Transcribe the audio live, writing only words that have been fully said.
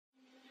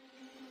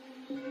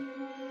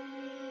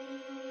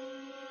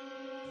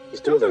You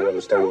still don't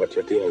understand what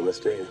you're dealing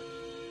with, do you?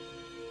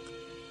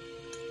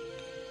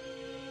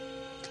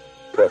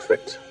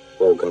 Perfect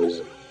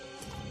organism.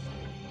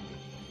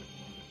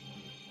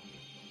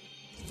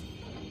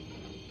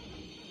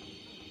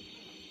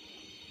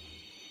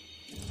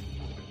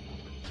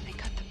 They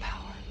cut the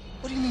power.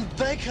 What do you mean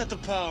they cut the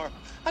power?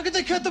 How could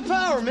they cut the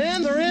power,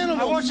 man? They're animals.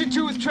 I watched it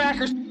too with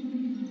trackers.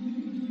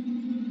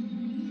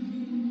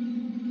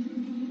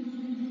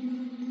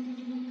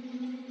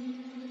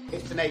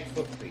 It's an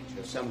 8-foot creature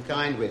of some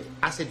kind with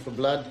acid for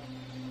blood,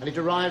 and it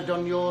arrived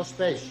on your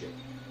spaceship.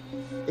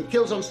 It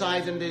kills on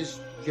sight and is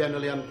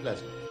generally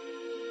unpleasant.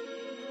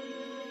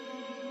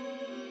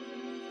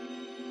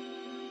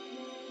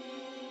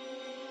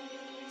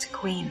 It's a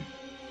queen.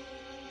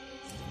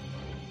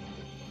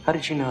 How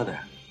did you know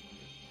that?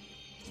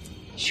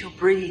 She'll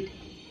breed.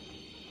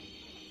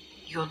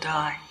 You'll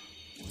die.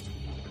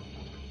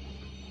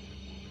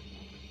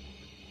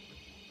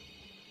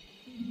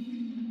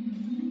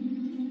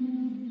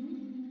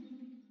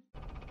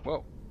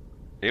 Well,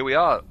 here we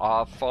are,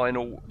 our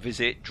final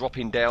visit,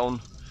 dropping down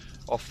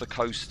off the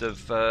coast of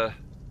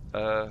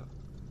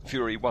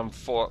Fury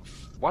 151.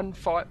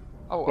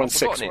 Oh,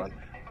 161.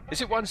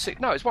 Is it 16?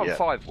 No, it's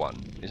 151,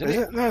 isn't Is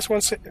it? it? No, it's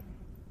 16.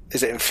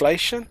 Is it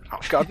inflation? Oh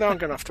God, now I'm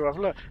going to have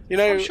a look. You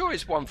know, I'm sure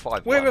it's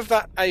 151. We're of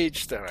that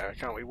age, though,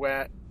 Eric, aren't we?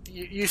 Where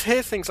you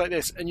hear things like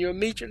this and you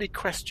immediately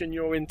question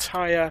your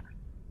entire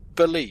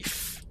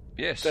belief.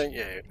 Yes. Don't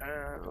you?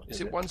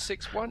 Is it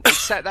 161?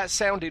 That's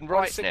sounding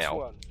right now.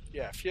 161.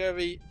 Yeah,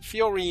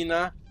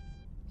 Fiorina,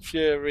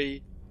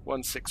 Fury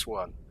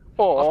 161.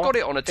 Or I've got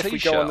it on a T-shirt. If we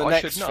go on the I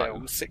next should know.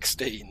 film,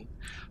 16.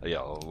 Yeah,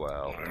 oh,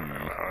 well.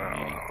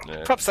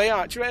 Yeah. Perhaps they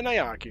are. Do you reckon they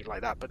argued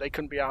like that, but they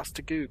couldn't be asked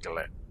to Google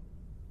it?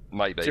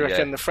 Maybe. Do you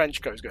reckon yeah. the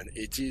French goes going?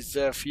 It is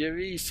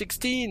Fury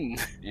 16.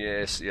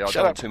 Yes. Yeah. I Shut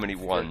don't up. want too many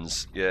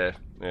ones. Yeah.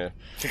 Yeah.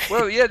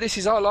 Well, yeah. This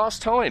is our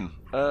last time.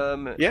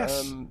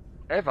 Yes.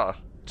 Ever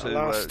to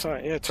last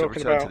time. Yeah, to talking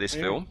return about to this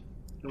yeah. film.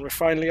 And we're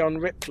finally on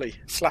Ripley,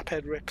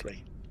 Slaphead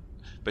Ripley.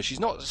 But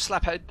she's not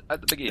slaphead at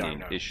the beginning,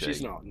 No, is she?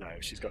 she's not. No,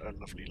 she's got her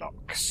lovely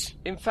locks.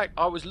 In fact,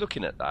 I was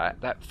looking at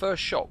that. That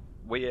first shot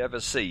we ever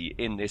see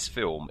in this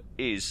film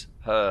is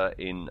her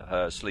in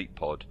her sleep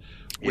pod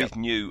with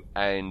Newt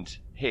and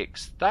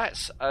Hicks.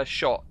 That's a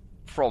shot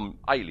from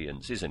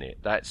Aliens, isn't it?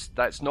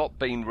 That's not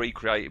been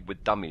recreated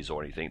with dummies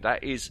or anything.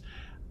 That is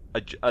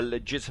a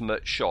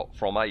legitimate shot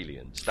from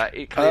Aliens. That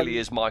it clearly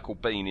is Michael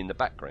Biehn in the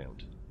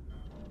background.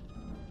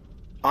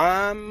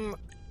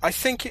 I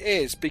think it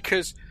is,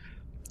 because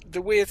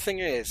the weird thing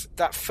is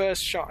that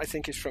first shot I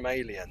think is from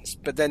Aliens,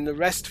 but then the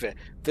rest of it,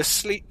 the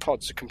sleep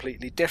pods are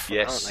completely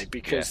different, aren't they?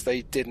 Because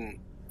they didn't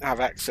have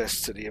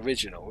access to the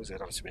originals;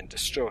 they'd obviously been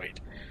destroyed.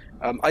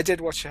 I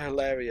did watch a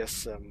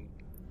hilarious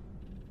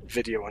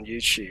video on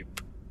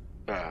YouTube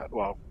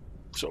while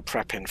sort of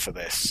prepping for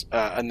this,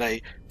 and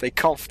they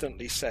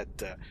confidently said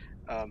that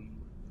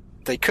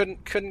they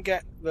couldn't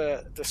get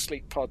the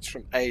sleep pods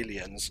from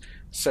Aliens,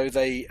 so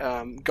they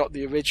got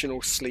the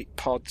original sleep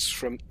pods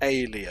from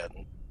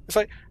Alien. It's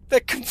like they're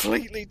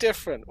completely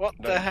different. What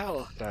the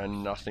hell? They're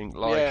nothing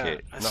like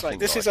it. It's Nothing like,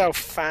 this like is how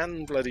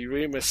fan bloody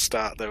rumours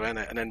start, though, isn't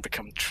it? And then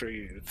become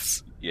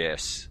truths.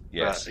 Yes.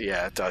 But,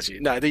 yeah, it does.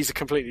 No, these are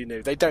completely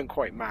new. They don't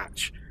quite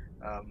match.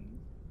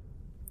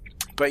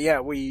 But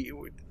yeah,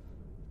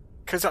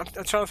 because I'm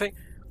trying to think.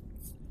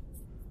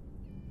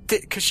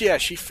 Because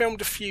she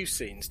filmed a few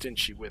scenes, didn't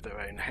she, with her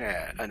own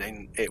hair, and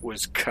then it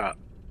was cut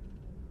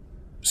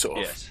sort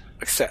of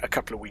a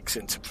couple of weeks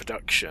into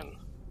production.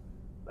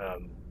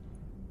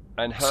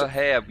 And her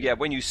hair,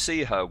 when you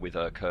see her with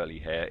her curly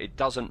hair, it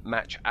doesn't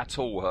match at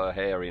all her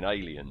hair in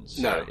Aliens.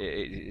 No,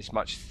 it's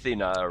much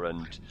thinner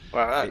and.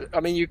 Well, I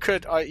mean, you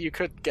could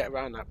get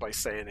around that by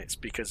saying it's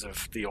because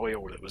of the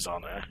oil that was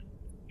on her.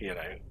 You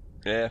know.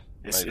 Yeah,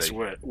 it's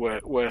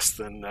worse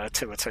than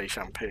Timotei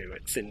shampoo.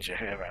 It thins your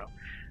hair out.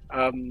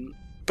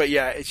 But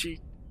yeah,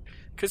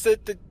 because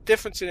the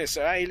difference in this,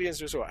 so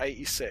Aliens was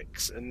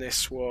 86, and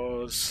this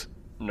was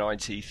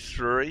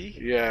 93.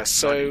 Yeah,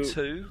 so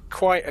 92.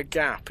 Quite a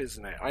gap,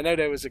 isn't it? I know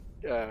there was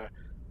a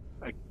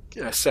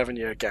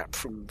 7-year gap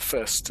from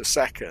first to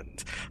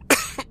second,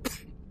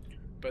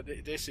 but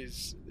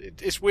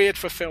it's weird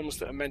for films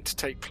that are meant to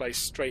take place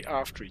straight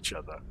after each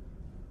other.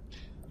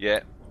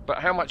 Yeah, but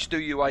how much do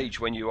you age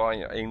when you are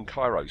in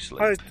Cairo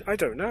sleep? I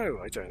don't know.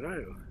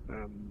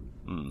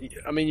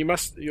 I mean,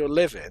 you're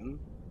living,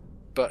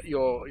 but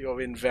you're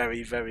in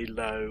very, very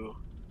low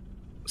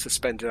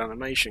suspended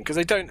animation, because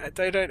they don't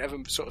ever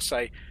sort of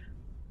say,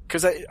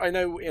 because I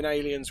know in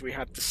Aliens we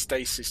had the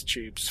stasis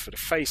tubes for the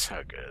face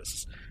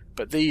huggers,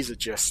 but these are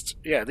just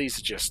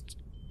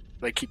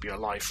they keep you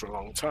alive for a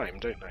long time,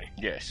 don't they?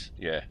 Yes,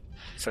 yeah.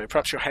 So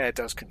perhaps your hair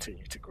does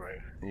continue to grow.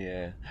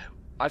 Yeah.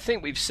 I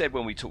think we've said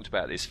when we talked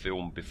about this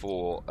film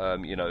before,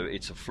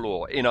 it's a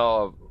flaw in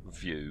our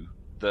view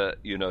that,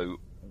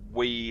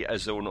 we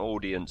as an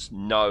audience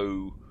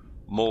know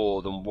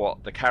more than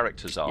what the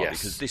characters are,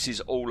 because this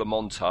is all a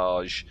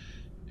montage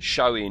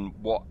showing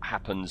what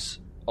happens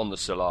on the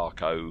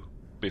Sulaco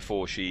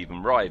before she even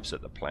arrives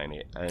at the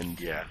planet. And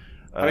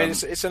I mean,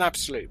 it's an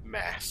absolute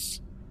mess.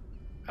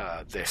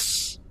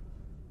 This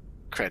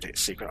credit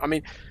sequence. I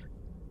mean,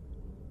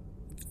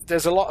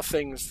 there's a lot of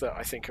things that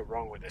I think are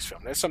wrong with this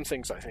film. There's some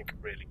things I think are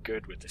really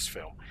good with this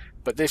film,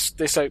 but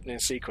this opening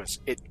sequence,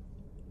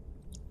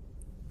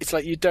 it's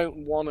like you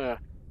don't want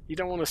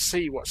to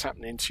see what's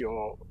happening to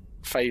your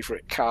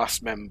favourite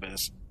cast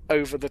members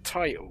over the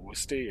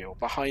titles, do you? Or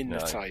behind the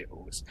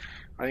titles.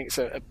 I think it's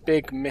a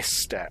big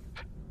misstep.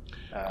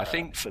 I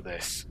think for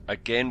this,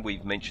 again,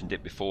 we've mentioned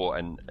it before,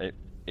 and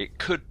it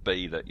could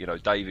be that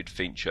David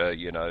Fincher,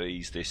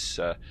 he's this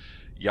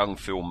young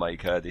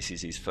filmmaker. This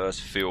is his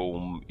first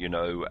film,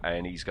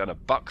 and he's going to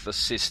buck the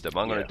system.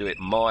 I'm going to do it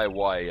my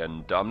way,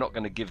 and I'm not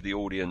going to give the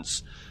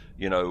audience,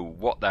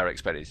 what they're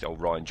expecting. It's the old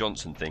Rian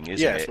Johnson thing,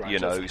 isn't it?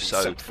 Right,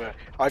 so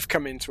I've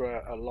come into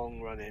a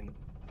long-running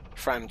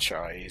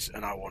franchise,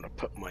 and I want to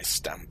put my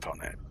stamp on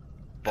it,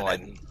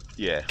 and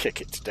then kick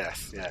it to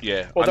death.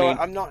 Yeah. Although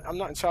I'm not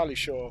entirely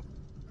sure.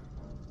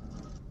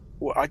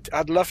 Well,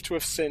 I'd love to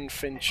have seen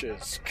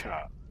Fincher's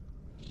cut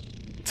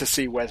to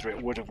see whether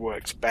it would have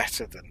worked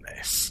better than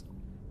this,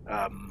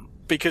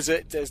 because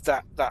there's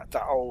that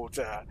old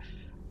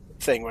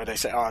thing where they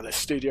say, the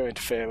studio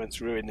interference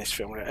ruined this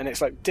film, and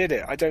it's like, did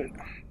it? I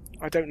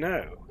don't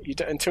know.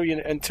 Until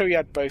you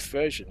had both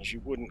versions,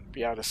 you wouldn't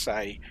be able to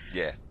say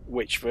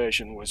which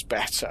version was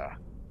better.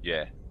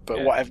 Yeah.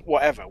 But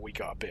whatever, we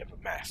got a bit of a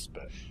mess,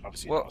 but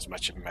obviously not as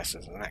much of a mess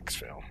as the next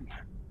film.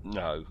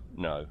 No,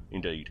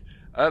 indeed.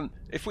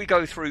 If we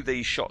go through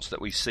these shots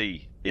that we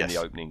see in the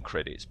opening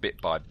credits,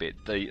 bit by bit,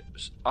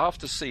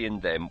 after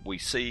seeing them, we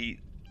see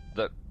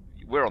that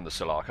we're on the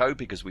Sulaco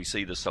because we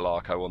see the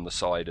Sulaco on the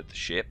side of the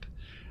ship,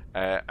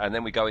 and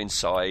then we go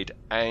inside,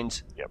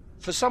 and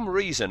for some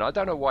reason, I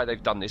don't know why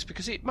they've done this,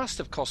 because it must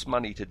have cost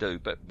money to do,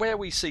 but where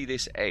we see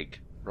this egg,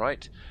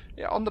 right,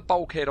 on the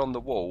bulkhead on the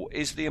wall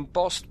is the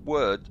embossed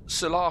word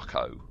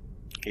Sulaco.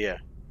 Yeah.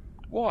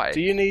 Why?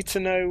 Do you need to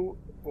know...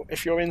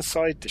 If you're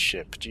inside the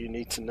ship, do you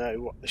need to know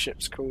what the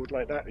ship's called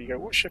like that? You go,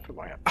 what ship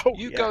am I on?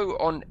 You go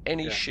on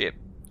any ship,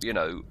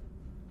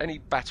 any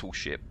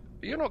battleship,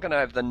 you're not going to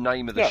have the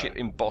name of the ship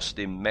embossed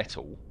in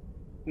metal.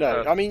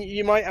 No, I mean,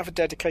 you might have a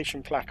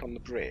dedication plaque on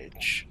the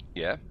bridge.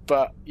 Yeah.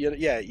 But,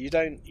 you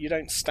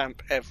don't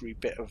stamp every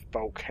bit of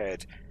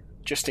bulkhead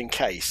just in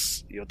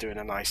case you're doing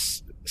a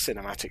nice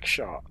cinematic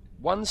shot.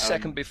 1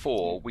 second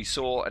before, we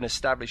saw an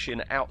establishing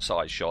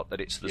outside shot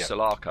that it's the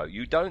Sulaco.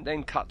 You don't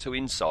then cut to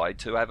inside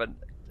to have it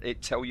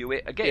tell you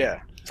it again. Yeah.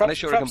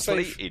 Unless you're a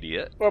complete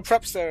idiot. Well,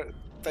 perhaps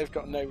they've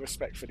got no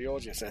respect for the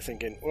audience. They're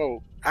thinking,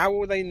 well, how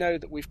will they know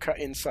that we've cut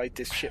inside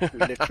this ship we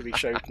literally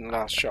showed in the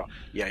last shot?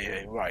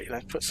 Yeah, right,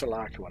 let's put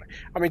Sulaco on it.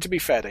 I mean, to be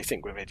fair, they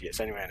think we're idiots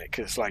anyway,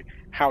 because it's like,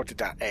 how did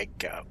that egg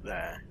get up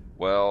there?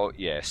 Well,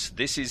 yes,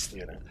 this is...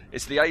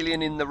 It's the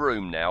alien in the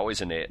room now,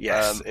 isn't it?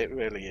 Yes, it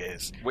really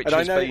is. Which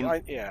I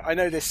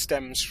know this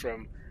stems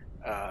from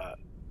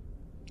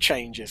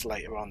changes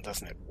later on,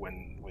 doesn't it?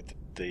 With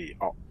the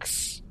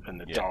ox and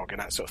the dog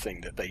and that sort of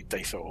thing, that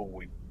they thought,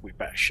 we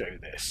better show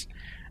this.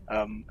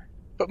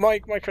 But my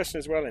question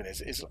as well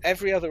is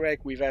every other egg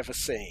we've ever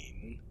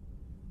seen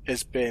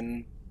has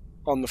been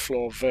on the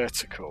floor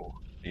vertical.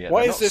 Yeah,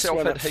 why is this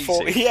one at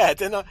 40? Yeah,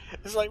 they're not.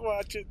 It's like,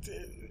 well,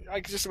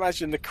 I can just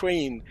imagine the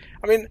Queen.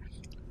 I mean,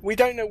 we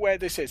don't know where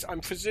this is. I'm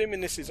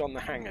presuming this is on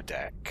the hangar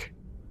deck,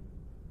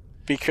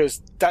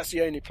 because that's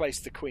the only place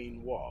the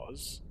Queen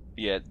was.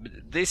 Yeah,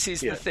 this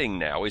is the thing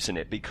now, isn't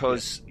it?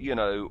 Because,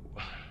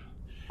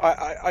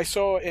 I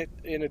saw it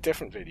in a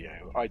different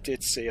video. I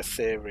did see a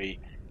theory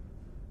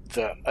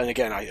that, and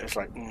again, I was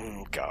like,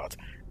 God.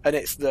 And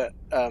it's that,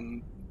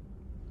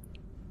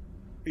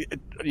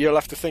 you'll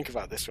have to think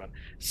about this one.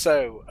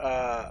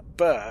 So,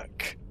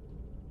 Burke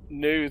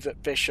knew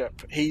that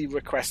Bishop, he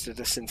requested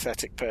a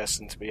synthetic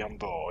person to be on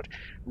board,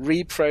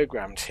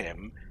 reprogrammed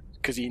him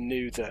because he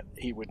knew that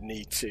he would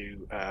need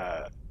to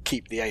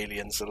keep the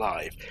aliens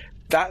alive.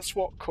 That's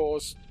what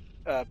caused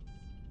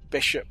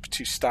Bishop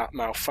to start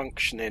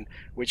malfunctioning,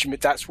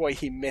 that's why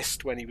he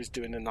missed when he was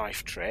doing a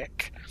knife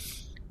trick.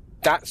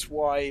 That's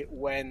why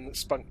when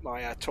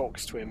Spunkmeyer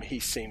talks to him, he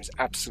seems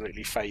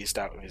absolutely phased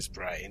out of his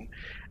brain.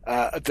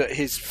 That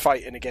he's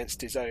fighting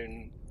against his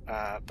own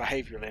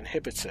behavioural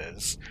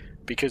inhibitors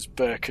because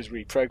Burke has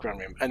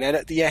reprogrammed him. And then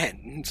at the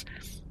end,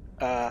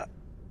 the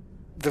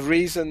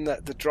reason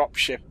that the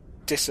dropship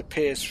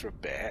disappears for a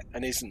bit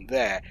and isn't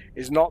there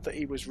is not that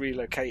he was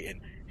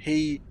relocating.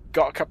 He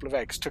got a couple of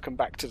eggs, took them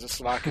back to the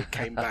Sulaco,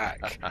 came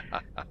back.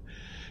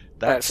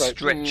 That's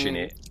stretching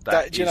it.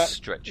 That is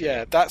stretching it.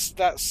 Yeah, that's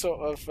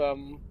sort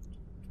of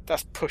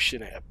that's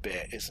pushing it a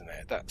bit, isn't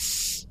it?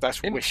 That's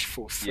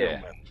wishful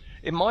fulfillment. Yeah.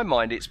 In my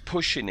mind, it's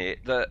pushing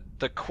it that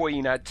the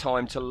Queen had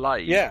time to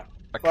lay a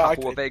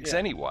couple of eggs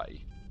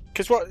anyway.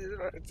 Because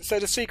so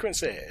the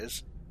sequence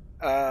is,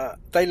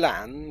 they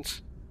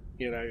land.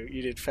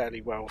 You did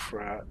fairly well for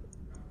an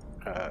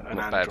Not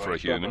android. bad for a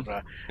human.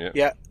 Blah, blah, blah.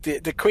 Yeah.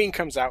 The Queen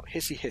comes out,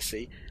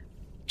 hissy,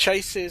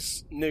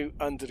 chases Newt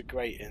under the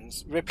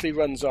gratings. Ripley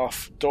runs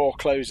off, door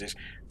closes.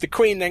 The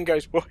Queen then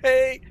goes, well,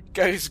 hey,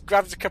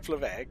 grabs a couple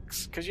of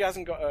eggs, because she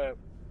hasn't got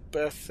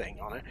birth thing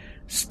on it,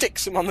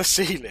 sticks them on the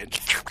ceiling,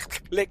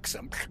 licks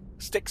them,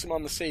 sticks them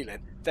on the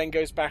ceiling, then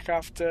goes back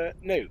after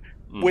Newt,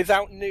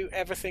 without Newt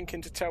ever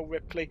thinking to tell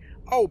Ripley,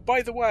 oh,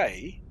 by the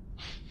way,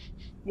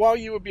 while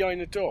you were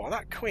behind the door,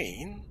 that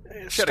queen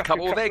she had a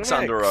couple of eggs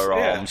under her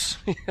arms.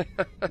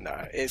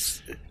 No,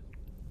 it's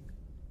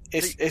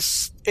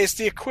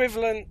the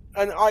equivalent,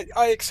 and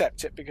I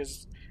accept it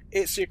because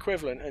it's the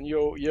equivalent, and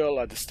you'll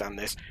understand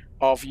this,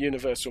 of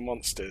Universal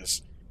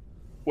Monsters.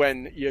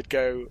 When you'd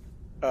go,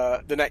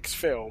 the next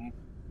film,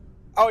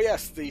 oh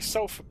yes, the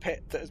sulphur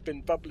pit that has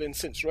been bubbling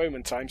since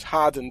Roman times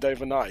hardened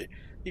overnight.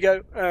 You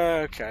go,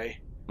 okay.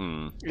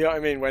 You know what I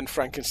mean? When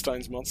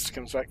Frankenstein's monster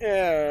comes back,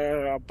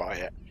 yeah, I'll buy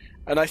it.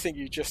 And I think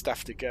you just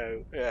have to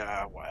go,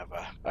 yeah,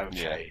 whatever,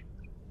 okay.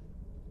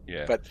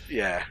 Yeah. But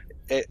yeah,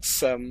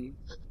 it's a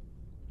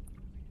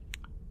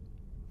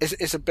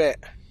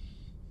bit.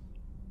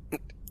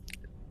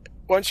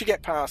 Once you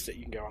get past it,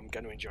 you can go, I'm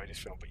going to enjoy this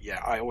film. But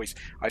yeah,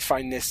 I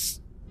find this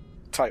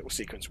title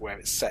sequence where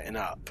it's setting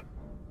up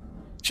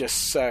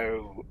just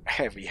so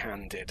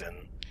heavy-handed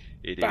and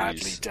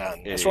badly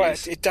done. That's why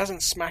it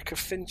doesn't smack of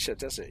Fincher,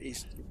 does it?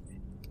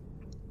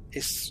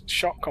 His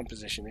shot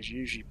composition is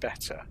usually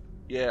better.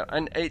 Yeah,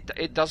 and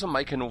it doesn't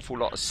make an awful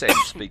lot of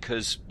sense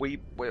because we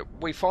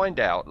find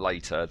out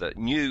later that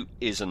Newt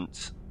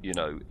isn't,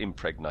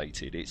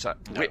 impregnated. It's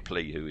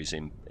Ripley who is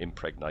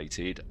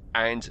impregnated,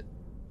 and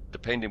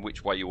depending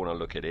which way you want to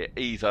look at it,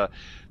 either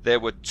there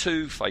were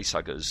two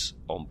facehuggers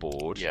on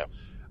board,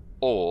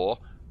 or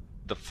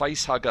the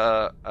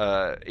facehugger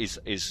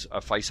is a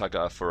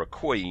facehugger for a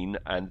queen,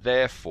 and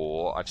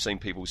therefore I've seen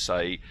people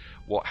say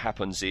what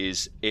happens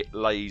is it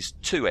lays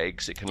two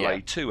eggs. It can lay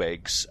two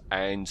eggs,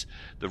 and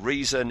the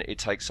reason it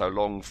takes so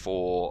long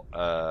for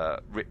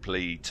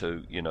Ripley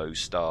to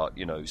start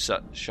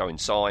showing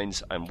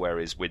signs, and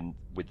whereas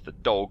with the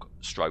dog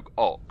stroke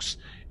ox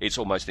it's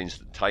almost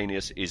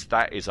instantaneous, is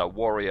a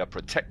warrior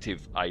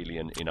protective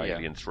alien in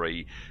Alien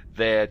 3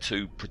 there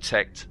to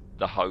protect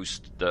the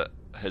host that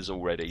has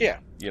already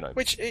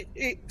which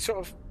it sort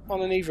of,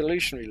 on an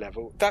evolutionary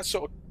level, that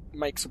sort of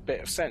makes a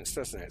bit of sense,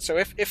 doesn't it? So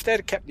if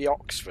they'd kept the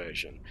ox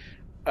version,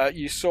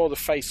 you saw the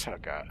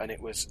facehugger and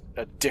it was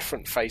a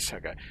different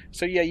facehugger,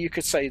 so yeah, you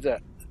could say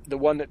that the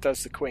one that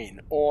does the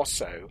queen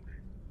also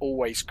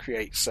always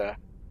creates a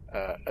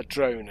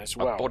drone as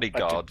well, a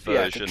bodyguard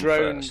version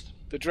first.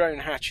 The drone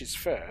hatches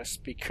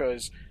first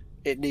because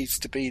it needs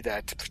to be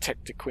there to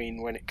protect the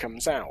queen when it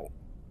comes out.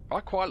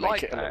 I quite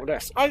like it that. A little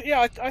less.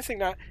 I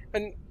think that,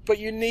 but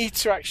you need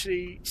to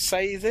actually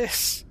say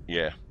this.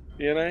 Yeah.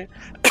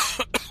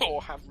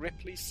 Or have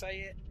Ripley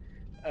say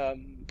it.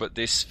 But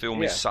this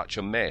film is such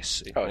a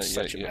mess. It's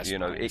such a mess.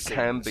 It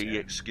can be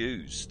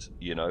excused.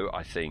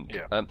 I think.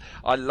 Yeah.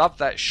 I love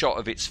that shot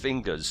of its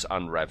fingers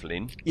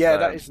unraveling. Yeah,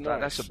 that is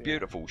nice. That's a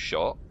beautiful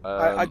shot.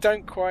 I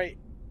don't quite.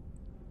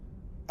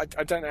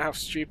 I don't know how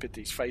stupid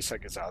these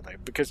facehuggers are though,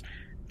 because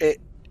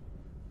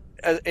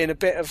in a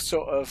bit of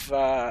sort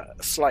of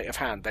sleight of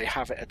hand, they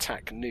have it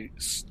attack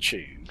Newt's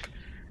tube,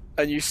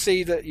 and you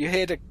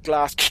hear the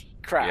glass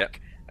crack,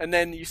 and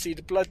then you see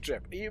the blood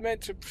drip. Are you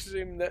meant to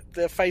presume that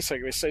the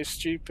facehugger is so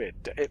stupid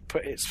that it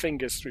put its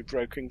fingers through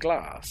broken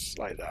glass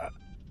like that?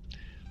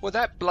 Well,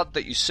 that blood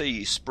that you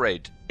see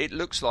spread, it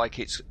looks like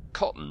it's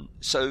cotton.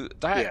 So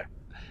that's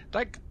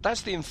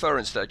the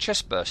inference that a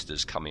chest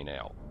burster's coming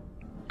out.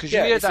 Because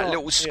you hear that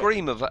little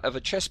scream of a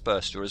chest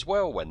burster as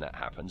well when that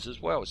happens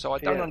as well. So I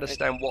don't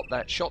understand what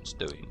that shot's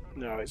doing.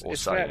 No,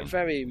 it's very,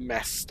 very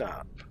messed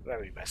up.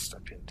 Very messed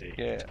up indeed.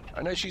 Yeah,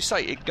 and as you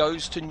say, it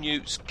goes to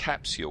Newt's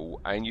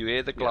capsule and you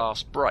hear the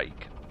glass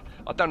break.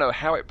 I don't know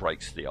how it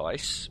breaks the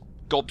ice.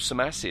 Gob some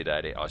acid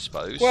at it, I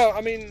suppose. Well,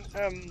 I mean,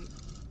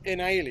 in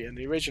Alien,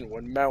 the original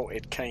one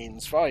melted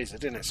Kane's visor,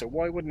 didn't it? So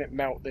why wouldn't it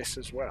melt this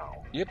as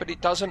well? Yeah, but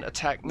it doesn't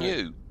attack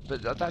Newt.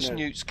 But that's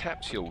Newt's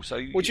capsule.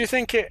 So would you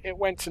think it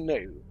went to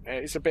Newt?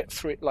 It's a bit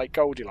like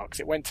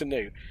Goldilocks. It went to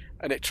Newt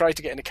and it tried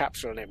to get in the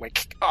capsule and it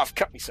went, I've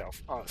cut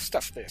myself. Oh,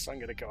 stuff this. I'm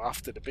going to go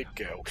after the big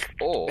girl.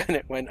 And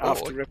it went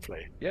after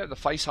Ripley. Yeah, the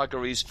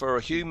facehugger is for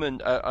a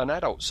human, an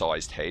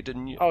adult-sized head.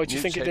 And do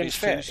you think it didn't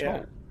fit?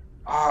 Yeah.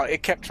 Oh,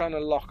 it kept trying to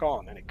lock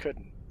on and it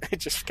couldn't.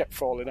 It just kept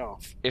falling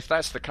off. If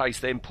that's the case,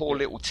 then poor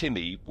little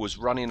Timmy was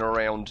running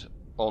around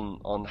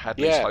on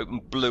Hadley's Hope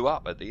and blew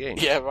up at the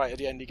end. Yeah, right at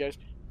the end he goes,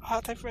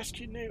 they've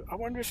rescued Newt. I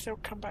wonder if they'll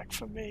come back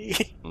for me.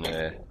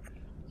 Yeah.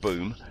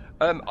 Boom.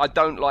 I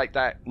don't like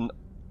that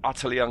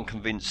utterly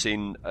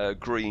unconvincing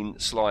green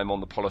slime on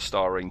the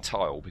polystyrene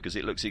tile because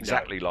it looks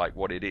exactly like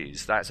what it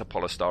is. That's a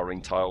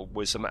polystyrene tile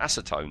with some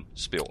acetone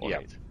spilt on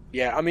it.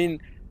 Yeah, I mean,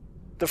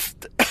 the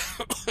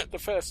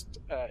first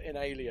in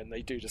Alien,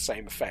 they do the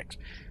same effect.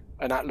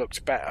 And that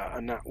looked better.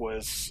 And that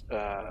was,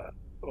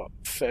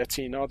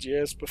 13 odd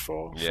years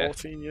before?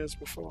 14 years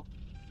before?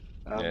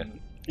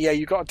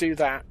 You got to do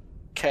that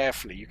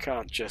carefully. You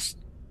can't just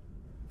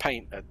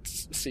paint a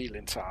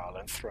ceiling tile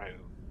and throw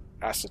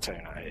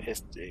acetone at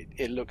it.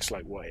 It looks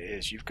like what it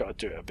is. You've got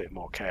to do it a bit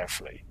more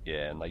carefully.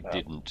 Yeah, and they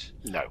didn't.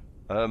 No.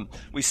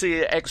 We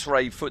see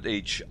X-ray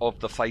footage of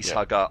the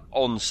facehugger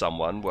on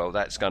someone. Well,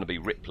 that's going to be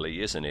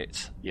Ripley, isn't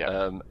it?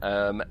 Yeah.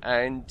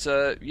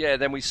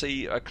 Then we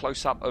see a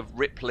close-up of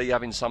Ripley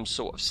having some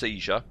sort of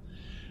seizure.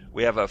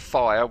 We have a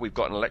fire. We've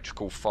got an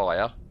electrical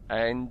fire,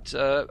 and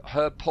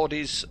her pod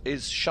is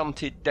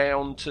shunted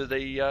down to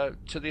the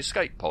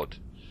escape pod.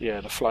 Yeah,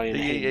 the flying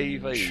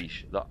hinge. EEV.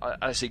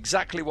 That's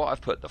exactly what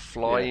I've put, the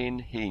flying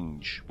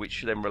hinge,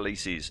 which then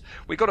releases.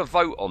 We got a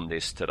vote on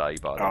this today,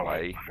 by the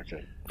way.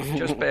 Okay.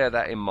 Just bear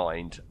that in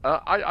mind.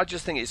 I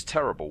just think it's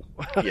terrible.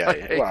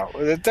 Yeah.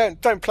 Well,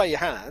 don't play your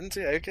hand.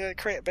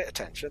 Create a bit of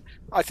tension.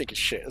 I think it's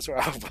shit as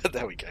well, but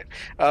there we go.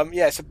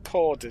 It's a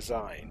poor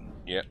design.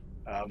 Yeah.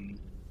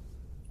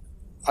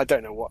 I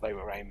don't know what they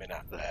were aiming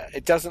at there.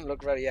 It doesn't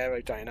look very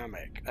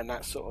aerodynamic, and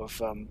that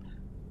sort of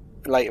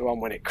later on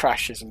when it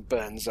crashes and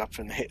burns up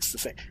and hits the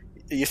thing,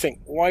 you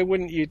think, why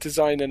wouldn't you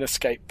design an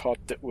escape pod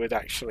that would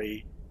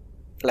actually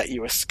let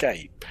you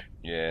escape?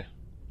 Yeah.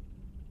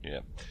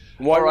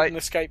 Why would an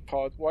escape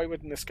pod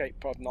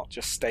not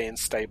just stay in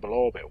stable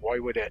orbit? Why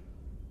would it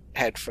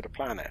head for the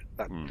planet?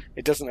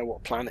 It doesn't know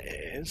what planet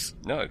it is.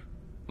 No.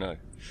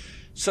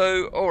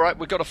 So, all right,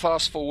 we've got to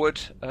fast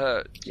forward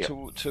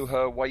to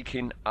her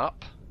waking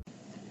up.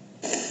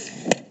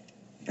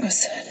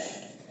 What's that?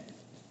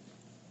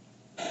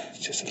 It's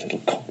just a little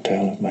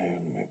cocktail of my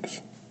own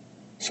mix.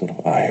 Sort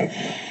of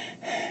eye-opener.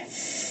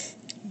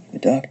 The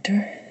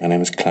doctor? My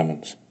name is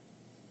Clemens.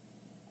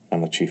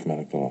 I'm the chief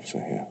medical officer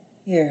here.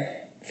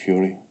 Here.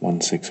 Fury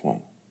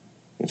 161.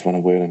 It's one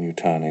of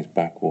Weyland-Yutane's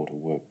backwater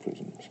work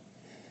prisons.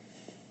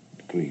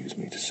 It grieves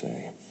me to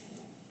say.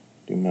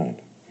 Do you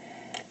mind?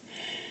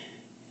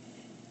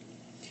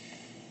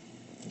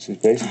 This is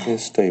basically a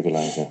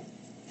stabilizer.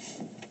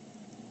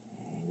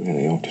 I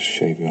really ought to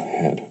shave your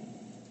head.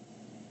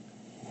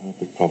 I have a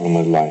big problem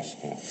with lice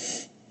here.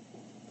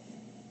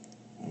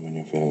 And when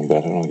you're feeling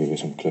better, I'll give you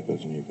some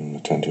clippers and you can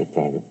attend to your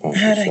private part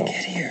yourself. How'd I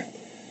get here?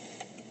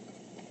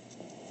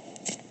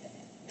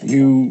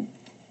 You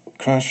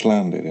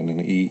crash-landed in an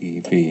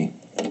EEV,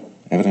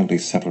 evidently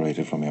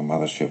separated from your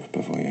mothership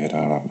before you hit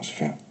our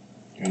atmosphere.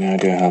 You have any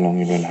idea how long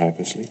you've been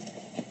hypersleep?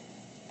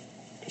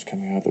 Because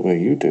coming out the way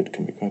you did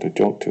can be quite a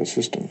jolt to your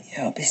system.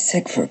 Yeah, I'll be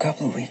sick for a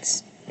couple of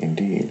weeks.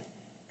 Indeed.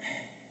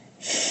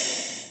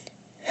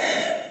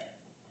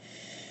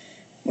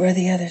 Where are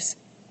the others?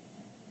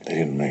 They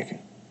didn't make it.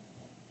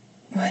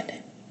 What?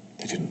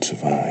 They didn't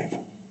survive.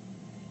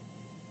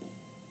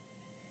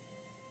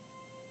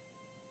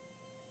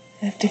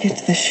 I have to get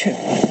to the ship.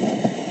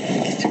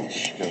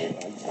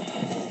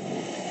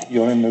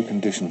 You're in no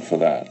condition for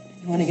that.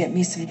 You want to get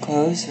me some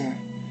clothes, or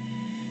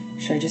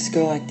should I just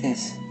go like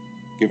this?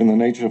 Given the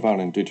nature of our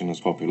indigenous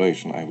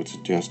population, I would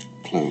suggest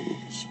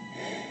clothes.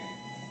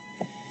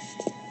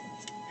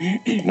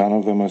 None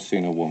of them have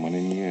seen a woman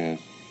in years.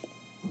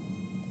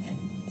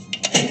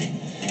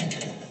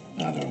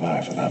 Neither have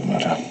I, for that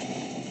matter.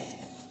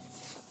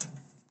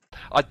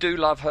 I do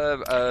love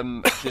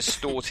her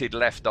distorted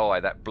left eye,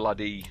 that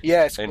bloody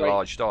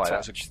enlarged eye.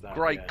 That's a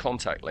great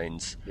contact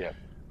lens. Yeah.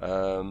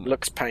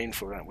 Looks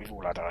painful, don't it? We've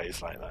all had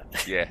eyes like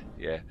that. Yeah.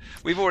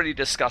 We've already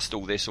discussed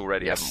all this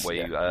already, haven't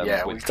we?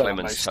 With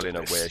Clemens telling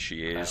her where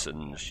she is,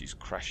 and she's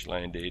crash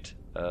landed.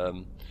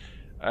 I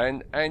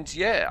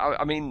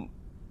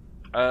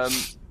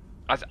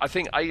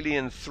think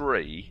Alien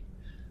 3,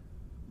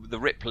 the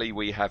Ripley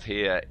we have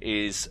here,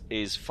 is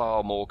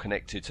far more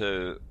connected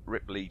to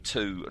Ripley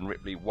 2 and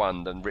Ripley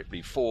 1 than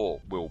Ripley 4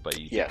 will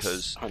be. Yes,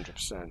 because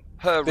 100%.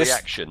 Her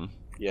reaction...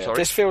 Yeah, Sorry?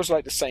 This feels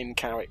like the same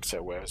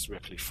character, whereas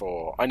Ripley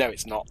 4... I know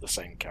it's not the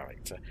same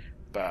character,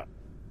 but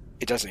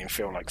it doesn't even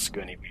feel like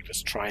Sigourney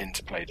Weaver's trying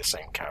to play the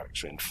same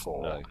character in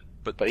 4. No,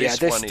 but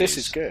this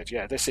is good.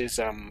 Yeah, this is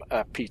a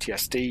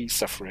PTSD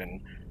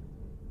suffering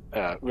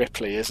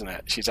Ripley, isn't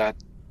it? She's had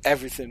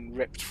everything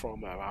ripped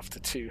from her after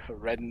 2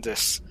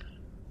 horrendous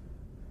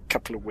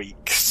couple of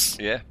weeks.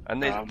 Yeah,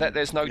 and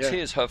there's no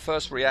tears. Her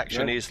first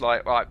reaction is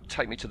like, right,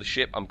 take me to the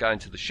ship, I'm going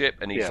to the ship.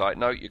 And he's like,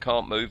 no, you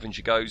can't move. And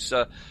she goes,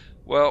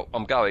 well,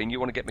 I'm going. You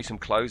want to get me some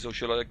clothes, or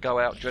shall I go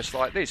out dressed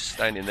like this,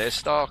 standing there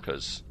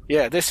starkers?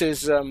 Yeah, this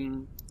is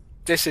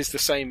the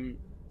same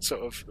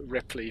sort of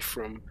Ripley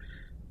from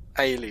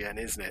Alien,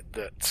 isn't it?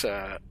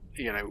 That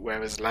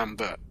whereas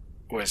Lambert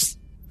was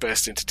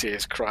burst into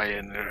tears,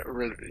 crying,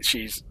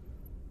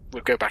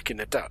 we'll go back in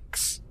the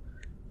ducks.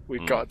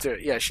 We've got to do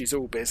it. Yeah, she's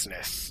all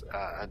business,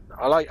 and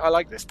I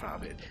like this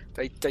part of it.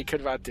 They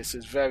could have had this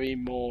as very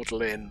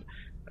maudlin,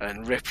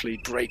 and Ripley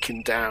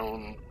breaking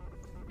down,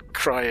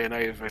 crying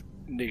over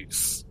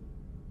Newt's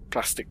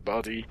plastic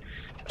body,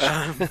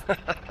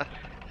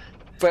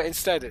 but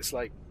instead it's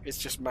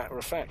just matter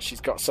of fact. She's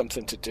got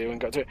something to do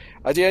and got to do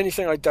it. The only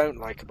thing I don't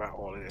like about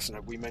all of this,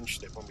 and we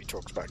mentioned it when we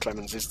talked about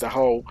Clemens, is the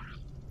whole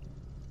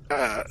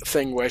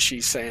thing where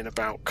she's saying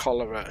about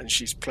cholera, and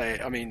she's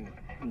playing. I mean,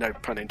 no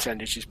pun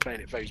intended. She's playing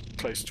it very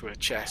close to her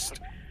chest.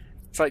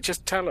 It's like,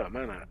 just tell her,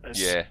 man.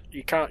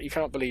 You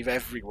can't believe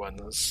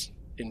everyone's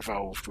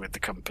involved with the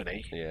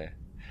company. Yeah.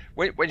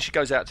 When she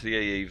goes out to the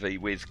EEV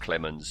with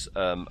Clemens,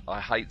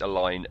 I hate the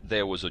line,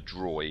 there was a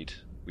droid.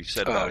 We've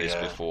said about this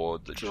before.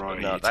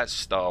 No, that's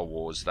Star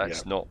Wars.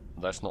 That's not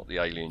the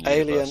Alien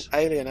universe.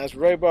 Alien has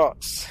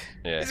robots.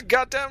 Yeah. He's a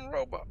goddamn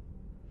robot.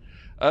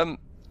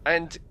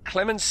 And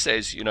Clemens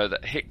says,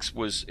 that Hicks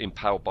was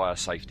impaled by a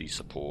safety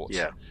support.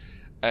 Yeah.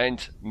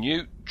 And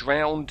Newt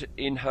drowned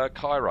in her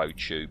Cairo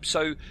tube.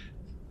 So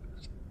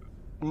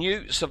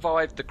Newt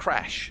survived the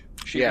crash.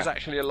 She was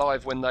actually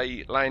alive when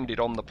they landed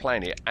on the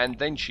planet, and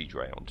then she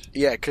drowned.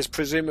 Yeah, because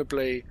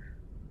presumably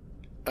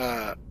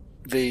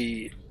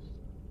the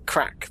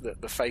crack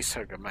that the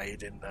facehugger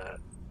made in the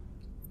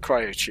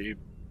cryotube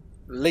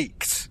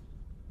leaked.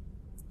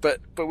 But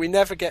we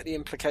never get the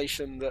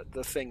implication that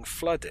the thing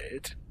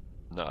flooded.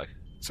 No.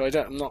 So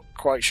I'm not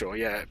quite sure,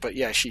 but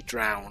she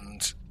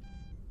drowned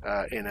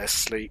in her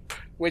sleep.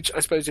 Which I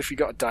suppose if you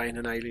got to die in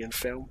an Alien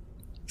film,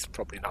 it's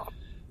probably not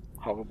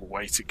a horrible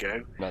way to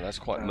go. No, that's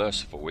quite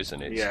merciful,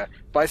 isn't it? Yeah,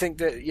 but I think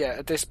that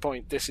at this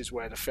point, this is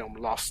where the film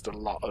lost a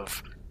lot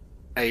of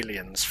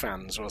Aliens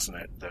fans, wasn't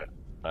it?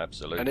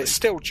 Absolutely. And it's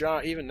still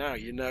jarring, even now,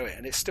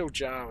 and it's still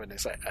jarring.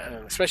 It's like,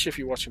 especially if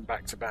you're watching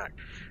back to back.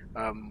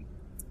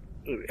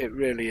 It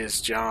really is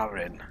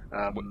jarring.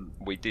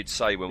 We did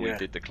say when we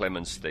did the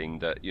Clemens thing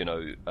that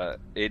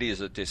it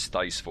is a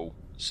distasteful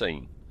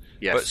scene.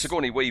 Yes. But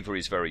Sigourney Weaver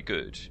is very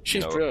good.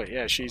 She's brilliant.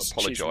 Yeah, she's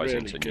apologising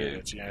really to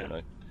good.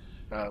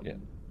 Newt.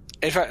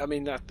 In fact, I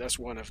mean that's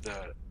one of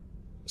the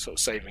sort of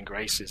saving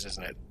graces,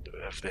 isn't it,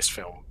 of this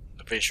film?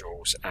 The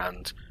visuals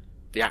and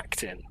the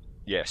acting.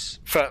 Yes.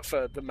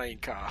 For the main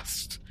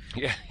cast.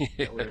 Yeah.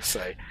 I would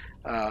say.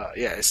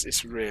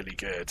 It's really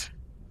good.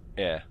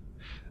 Yeah.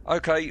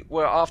 Okay,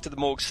 well, after the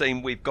morgue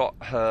scene, we've got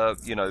her,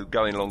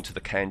 going along to the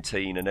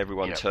canteen, and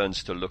everyone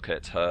turns to look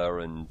at her,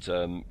 and,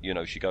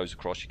 she goes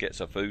across, she gets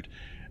her food,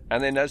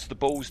 and then has the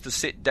balls to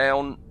sit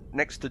down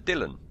next to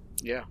Dylan.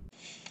 Yeah.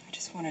 I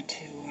just wanted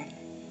to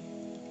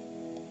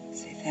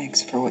say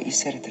thanks for what you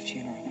said at the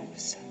funeral. It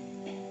was...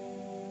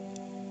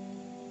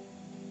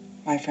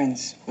 my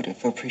friends would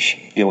have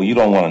appreciated. Yeah, well, you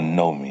don't want to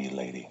know me,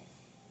 lady.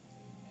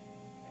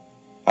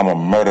 I'm a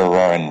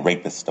murderer and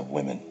rapist of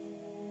women.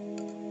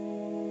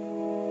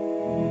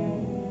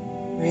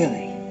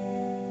 Really?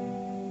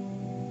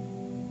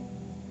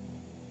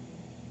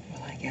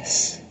 Well, I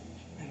guess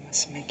I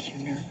must make you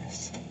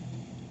nervous.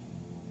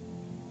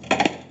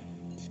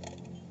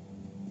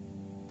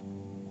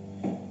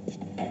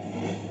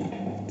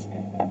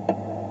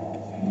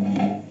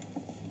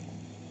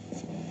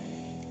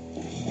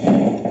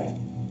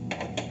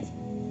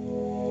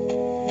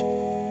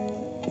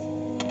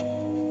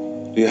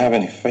 Do you have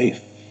any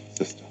faith,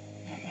 sister?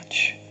 Not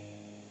much.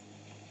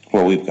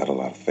 Well, we've got a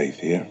lot of faith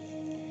here.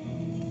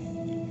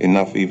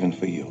 Enough even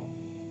for you.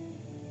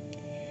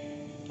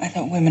 I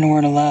thought women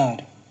weren't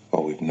allowed.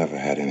 Oh, we've never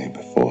had any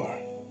before.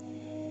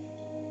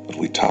 But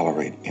we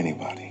tolerate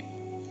anybody.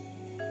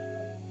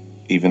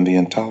 Even the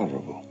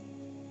intolerable.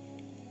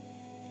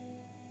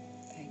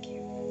 Thank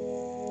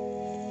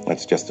you.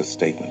 That's just a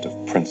statement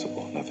of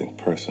principle, nothing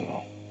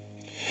personal.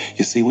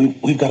 You see,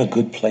 we've got a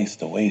good place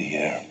to wait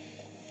here.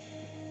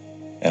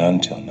 And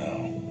until now,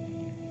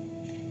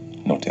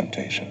 no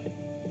temptation.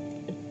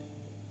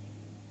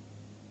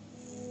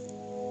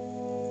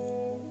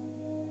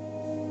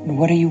 And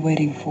what are you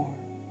waiting for?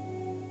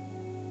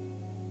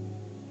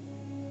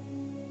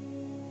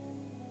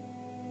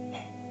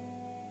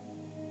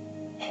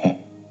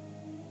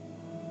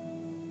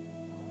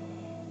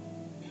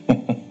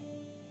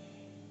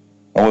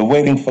 We're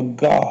waiting for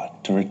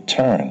God to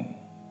return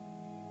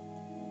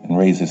and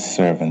raise his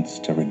servants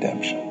to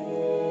redemption.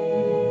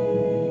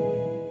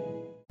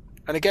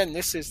 And again,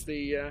 this is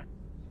the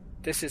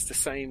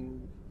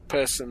same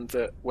person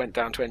that went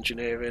down to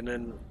engineering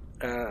and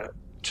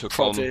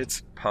prodded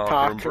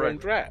Parker and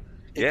Brett.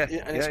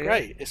 It's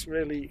great. It's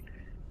really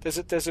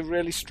there's a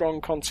really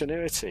strong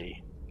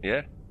continuity.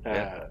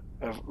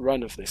 Of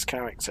run of this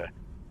character.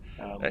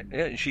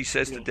 And she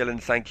says to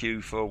Dylan, "Thank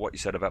you for what you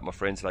said about my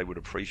friends. They would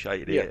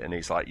appreciate it." Yeah. And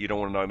he's like, "You don't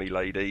want to know me,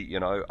 lady.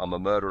 I'm a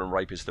murderer and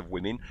rapist of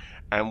women."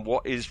 And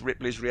what is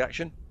Ripley's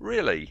reaction?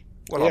 Really?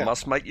 Well, I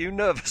must make you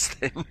nervous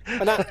then.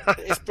 And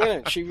it's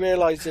brilliant. She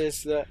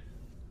realises that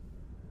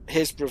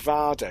his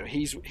bravado,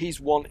 he's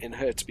wanting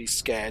her to be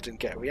scared and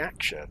get a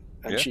reaction,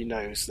 and she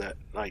knows that,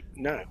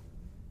 no.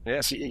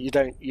 Yes. You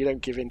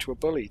don't give in to a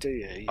bully, do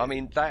you? I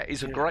mean, that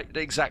is a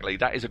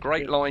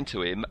great line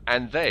to him,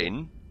 and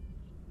then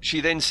she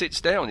then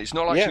sits down. It's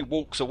not like she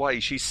walks away;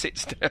 she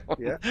sits down.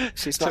 Yeah,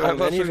 she's not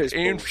having any of his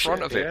in bullshit.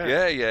 front of it.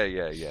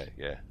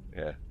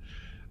 Yeah.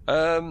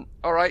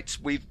 All right,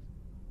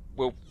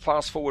 we'll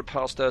fast forward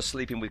past her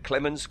sleeping with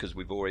Clemens because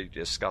we've already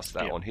discussed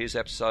that on his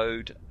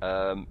episode.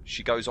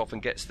 She goes off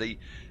and gets the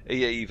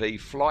EEV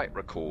flight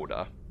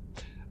recorder.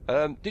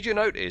 Did you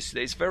notice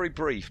it's very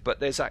brief, but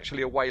there's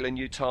actually a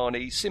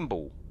Weyland-Yutani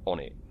symbol on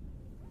it?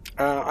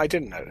 I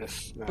didn't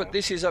notice. No. But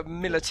this is a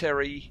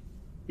military.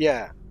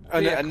 Yeah,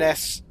 vehicle.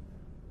 Unless,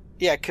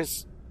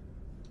 because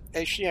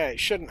it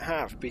shouldn't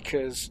have,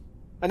 because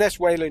unless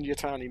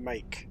Weyland-Yutani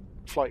make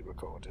flight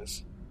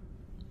recorders,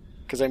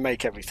 because they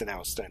make everything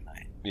else, don't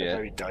they? They're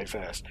very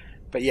diverse.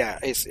 But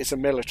it's a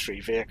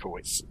military vehicle.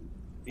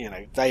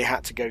 they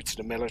had to go to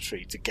the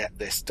military to get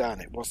this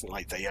done. It wasn't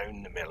like they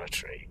owned the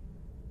military.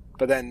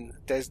 But then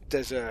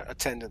there's a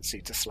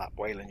tendency to slap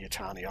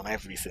Weyland-Yutani on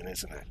everything,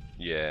 isn't it?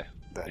 Yeah.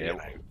 That,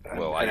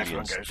 well, and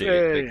everyone aliens goes, did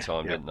it big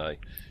time, didn't they?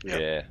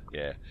 Yeah.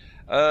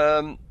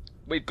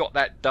 We've got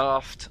that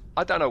daft...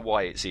 I don't know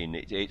why it's in.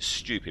 It's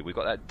stupid. We've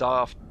got that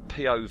daft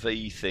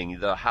POV thing,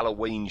 the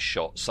Halloween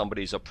shot.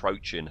 Somebody's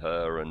approaching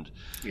her and,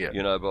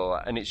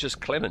 and it's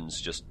just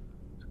Clemens just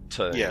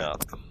turning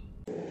up.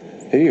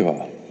 Here you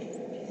are.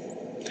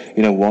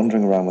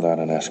 Wandering around without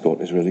an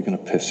escort is really going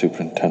to piss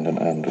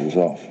Superintendent Andrews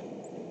off.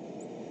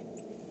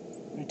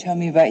 Want to tell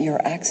me about your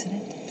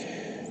accident?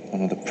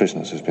 One of the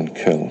prisoners has been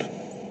killed.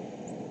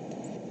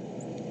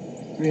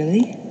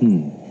 Really?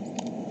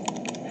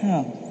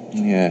 How?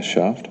 Yeah,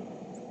 shaft.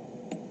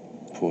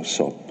 Poor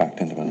sod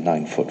backed into a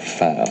 9-foot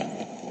fan.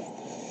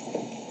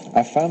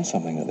 I found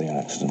something at the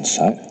accident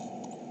site,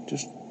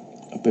 just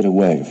a bit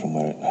away from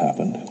where it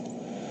happened.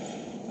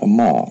 A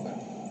mark.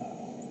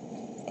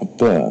 A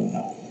burn.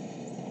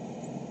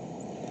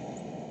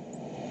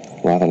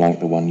 Rather like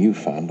the one you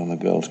found on the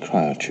girl's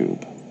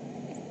cryotube.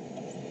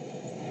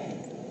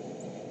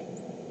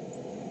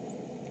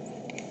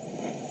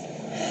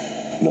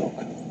 Look,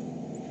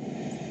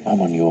 I'm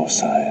on your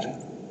side.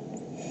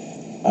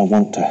 I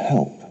want to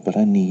help, but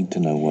I need to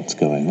know what's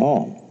going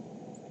on,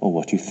 or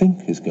what you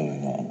think is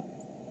going on.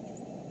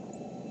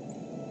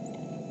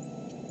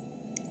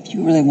 If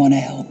you really want to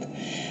help,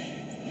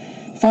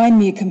 find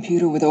me a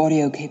computer with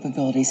audio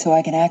capability so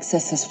I can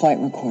access this flight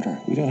recorder.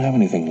 We don't have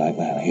anything like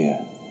that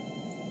here.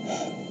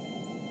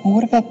 Well,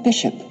 what about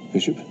Bishop?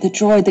 Bishop? The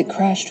droid that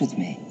crashed with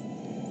me.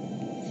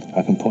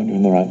 I can point you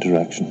in the right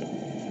direction.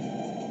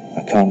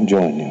 I can't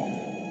join you.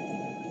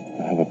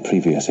 I have a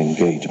previous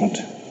engagement.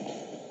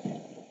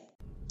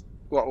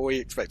 What were we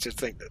expected to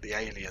think, that the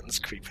alien's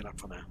creeping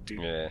up on her?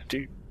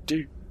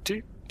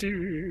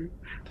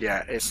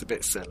 Yeah, it's a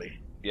bit silly.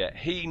 Yeah,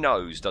 he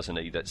knows, doesn't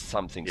he, that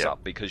something's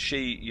up, because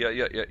she,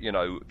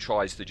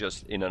 tries to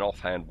just, in an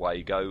offhand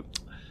way, go,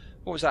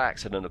 what was that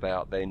accident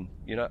about then?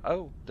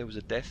 Oh, there was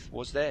a death,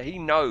 was there? He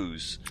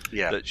knows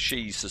that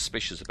she's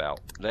suspicious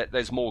about.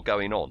 There's more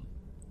going on.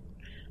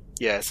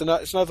 Yeah, it's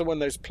another one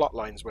of those plot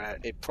lines where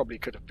it probably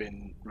could have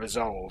been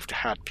resolved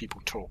had people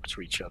talk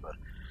to each other.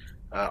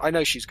 I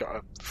know she's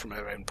got, from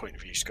her own point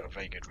of view, she's got a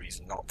very good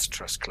reason not to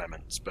trust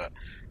Clemens, but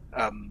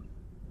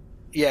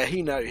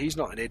he's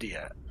not an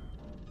idiot.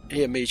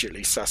 He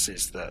immediately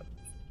susses that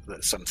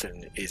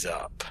something is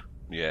up.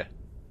 Yeah,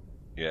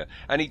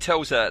 and he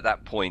tells her at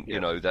that point,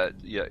 that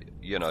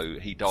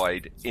he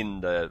died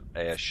in the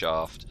air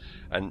shaft,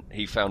 and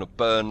he found a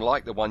burn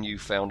like the one you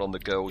found on the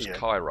girl's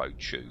Cairo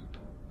tube.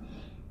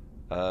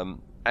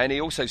 And he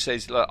also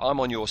says, look,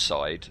 I'm on your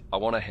side. I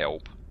want to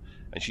help.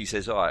 And she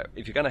says, all right,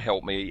 if you're going to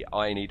help me,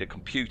 I need a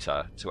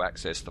computer to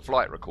access the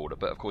flight recorder.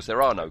 But, of course,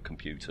 there are no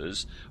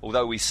computers,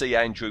 although we see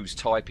Andrews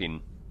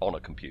typing on a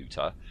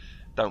computer,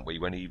 don't we,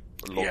 when he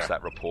logs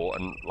that report,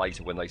 and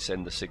later when they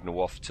send the signal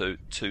off to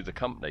the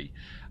company.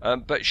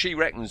 But she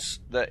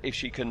reckons that if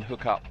she can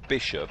hook up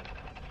Bishop,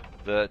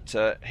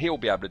 that he'll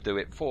be able to do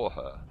it for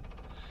her.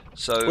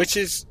 So, which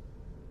is...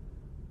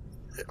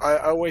 I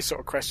always sort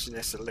of question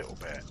this a little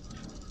bit.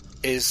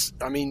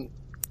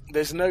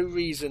 There's no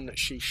reason that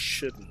she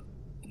shouldn't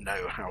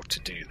know how to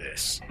do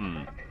this,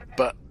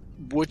 but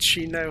would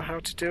she know how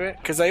to do it?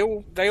 Because they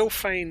all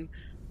feign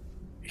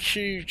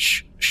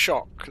huge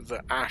shock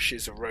that Ash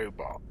is a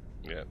robot.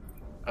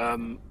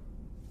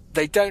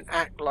 They don't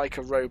act like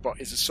a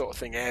robot is the sort of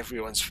thing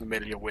everyone's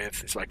familiar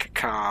with. It's like a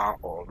car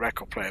or a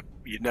record player.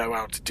 You know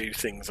how to do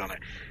things on it.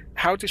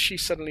 How does she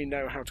suddenly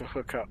know how to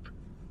hook up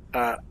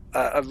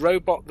a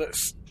robot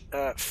that's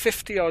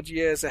 50 odd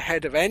years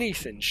ahead of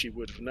anything she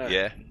would have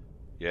known?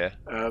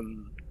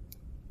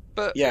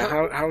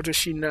 How does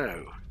she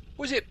know?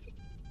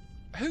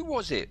 Who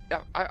was it?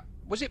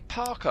 Was it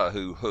Parker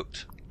who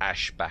hooked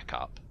Ash back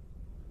up?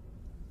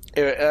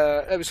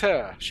 It was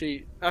her.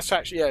 That's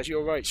actually,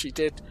 you're right. She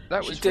did.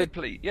 That was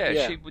Ripley.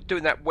 Yeah, she was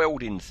doing that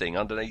welding thing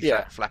underneath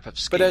that flap of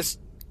skin. But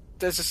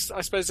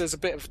I suppose there's a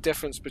bit of a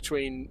difference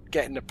between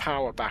getting the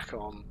power back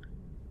on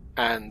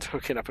and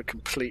hooking up a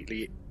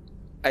completely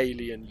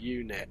alien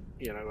unit.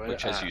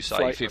 Which, as you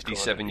say,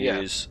 57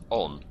 years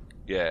on.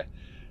 Yeah.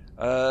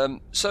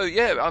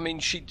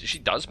 She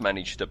does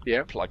manage to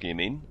plug him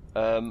in.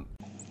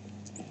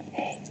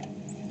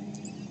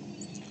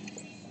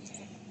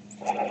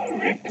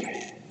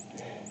 Ripley.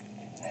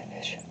 Hi,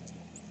 Bishop.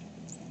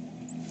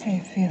 How are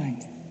you feeling?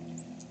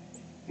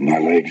 My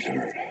legs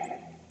hurt.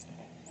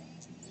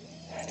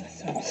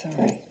 I'm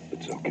sorry.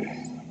 It's okay.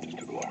 I'm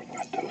just a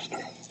glorified toaster.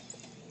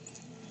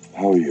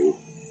 How are you?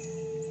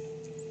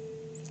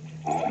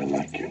 Oh, I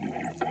like your new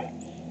haircut.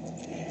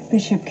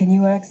 Bishop, can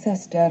you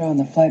access data on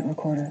the flight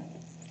recorder?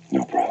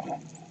 No problem.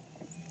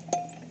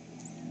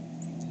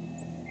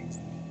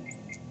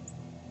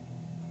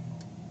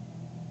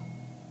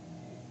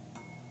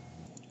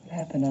 What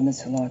happened on the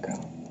Sulaco?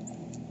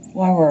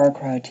 Why were our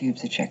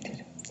cryotubes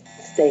ejected?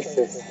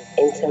 Stasis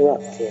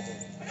interrupted.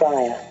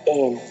 Fire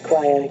in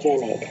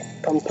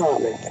cryogenic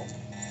compartment.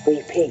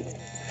 Repeat.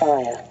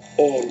 fire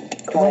in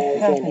What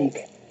happened?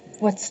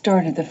 What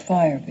started the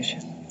fire,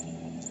 Bishop?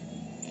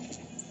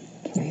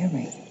 Can you hear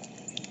me?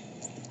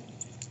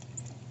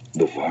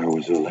 The fire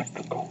was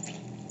electrical.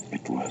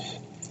 It was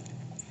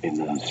in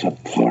the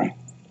subflooring.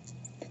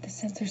 Did the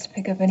sensors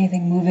pick up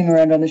anything moving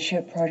around on the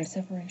ship prior to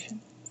separation?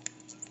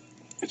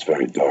 It's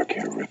very dark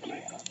here,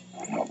 Ripley.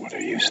 Not what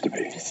it used to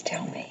be. Just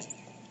tell me.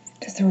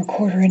 Does the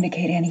recorder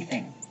indicate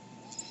anything?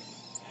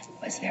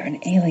 Was there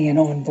an alien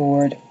on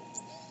board?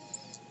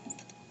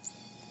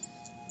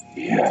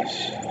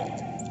 Yes.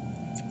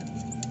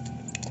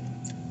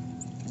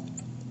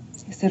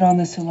 Is it on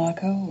the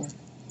Sulaco, or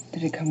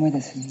did it come with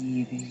us in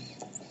the EV?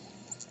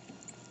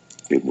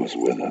 It was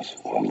with us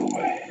all the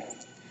way.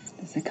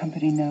 Does the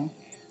company know?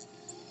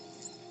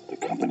 The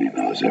company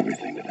knows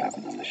everything that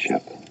happened on the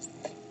ship.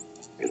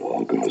 It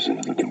all goes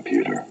into the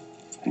computer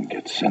and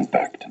gets sent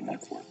back to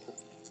network.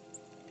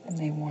 And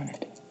they want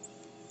it.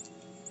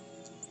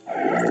 I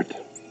heard.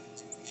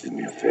 Do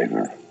me a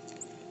favor.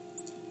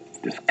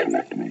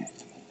 Disconnect me.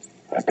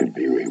 I could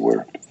be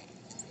reworked,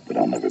 but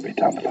I'll never be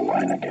top of the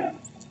line again.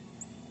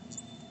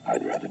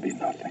 I'd rather be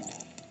nothing.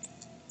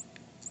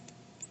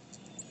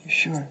 You're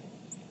sure?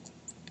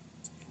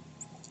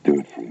 Do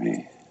it for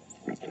me,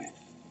 Ripley.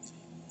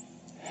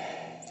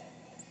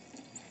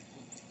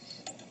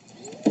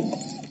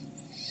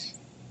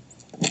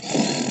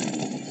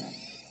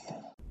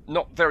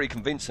 Not very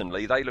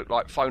convincingly, they look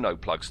like phono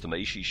plugs to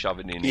me. She's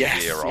shoving in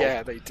his ear.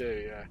 Yeah, they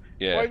do.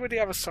 Yeah. Why would he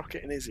have a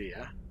socket in his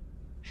ear?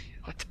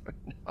 I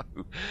don't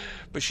know,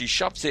 but she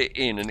shoves it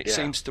in, and it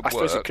seems to work. I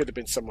suppose it could have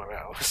been somewhere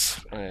else.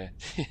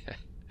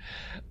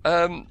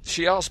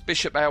 She asked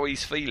Bishop how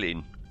he's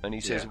feeling, and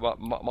he says, "Well,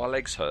 my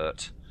legs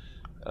hurt."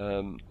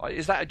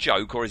 Is that a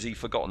joke, or has he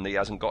forgotten that he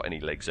hasn't got any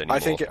legs anymore? I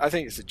think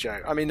it's a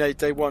joke. I mean,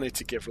 they wanted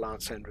to give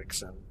Lance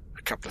Henriksen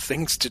a couple of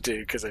things to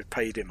do because they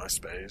paid him, I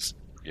suppose.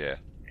 Yeah.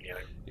 You know.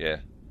 Yeah.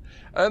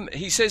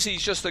 He says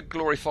he's just a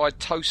glorified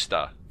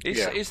toaster.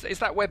 Is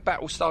that where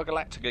Battlestar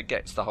Galactica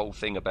gets the whole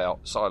thing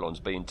about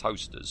Cylons being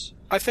toasters?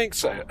 I think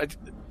so.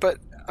 But,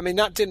 I mean,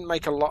 that didn't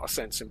make a lot of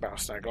sense in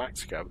Battlestar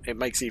Galactica. It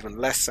makes even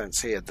less sense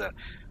here that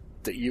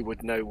you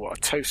would know what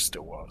a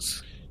toaster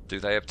was. Do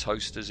they have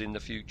toasters in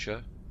the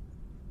future?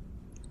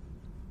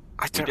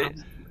 I don't know.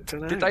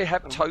 Did they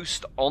have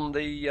toast on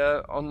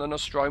the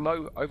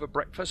Nostromo over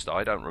breakfast?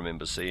 I don't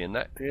remember seeing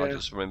that. Yeah. I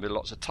just remember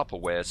lots of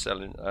Tupperware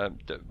selling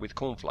with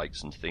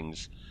cornflakes and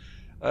things.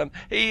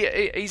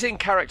 He's in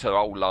character,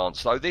 old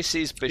Lance, though. This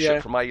is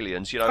Bishop from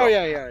Aliens. You know,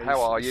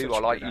 how are you? I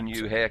like your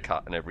new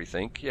haircut and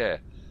everything. Yeah.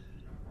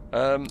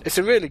 It's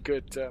a really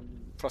good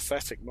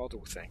prosthetic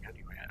model thing,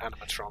 anyway.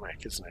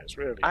 Animatronic, isn't it? It's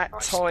really at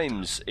nice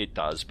times it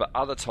does, but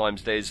other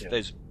times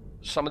there's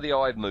some of the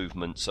eye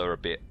movements are a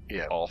bit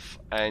off,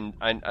 and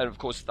of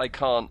course they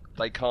can't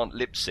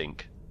lip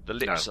sync. The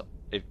lips,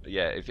 if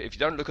you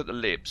don't look at the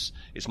lips,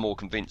 it's more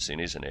convincing,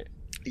 isn't it?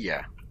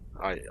 Yeah,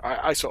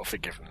 I sort of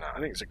forgive them that. I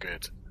think it's a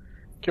good.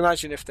 Can you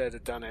imagine if they'd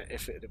have done it?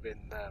 If it had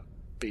been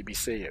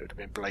BBC, it would have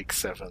been Blake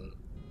 7.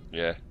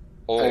 Yeah.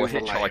 Or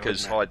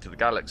Hitchhiker's Guide to the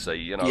Galaxy,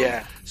 you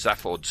know,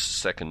 Safford's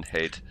second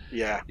head.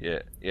 Yeah.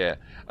 It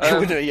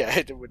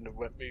wouldn't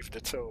have moved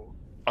at all.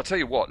 I'll tell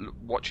you what,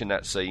 watching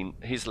that scene,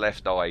 his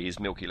left eye, his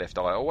milky left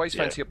eye, I always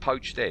fancy a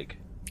poached egg.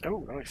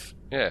 Oh, nice.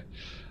 Yeah.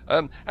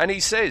 And he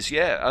says,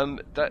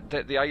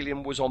 that the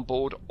alien was on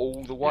board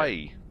all the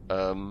way.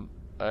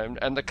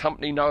 And the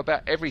company know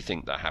about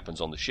everything that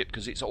happens on the ship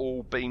because it's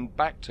all been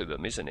back to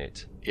them, isn't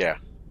it? Yeah.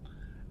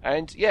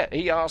 And,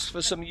 he asks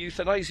for some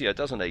euthanasia,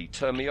 doesn't he?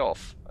 Turn me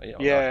off. I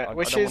don't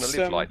want to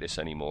live like this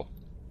anymore.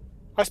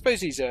 I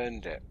suppose he's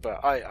earned it,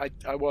 but I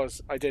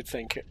did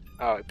think,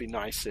 it'd be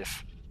nice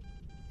if,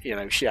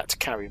 she had to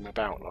carry him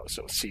about like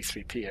sort of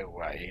C-3PO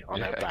way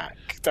on her back.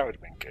 That would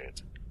have been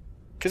good.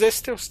 Because there's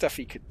still stuff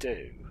he could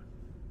do.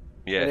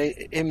 Yeah.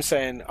 And him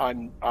saying,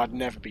 I'd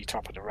never be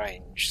top of the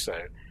range, so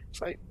it's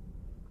like,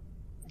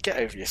 get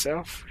over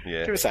yourself.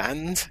 Yeah. Give us a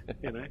hand,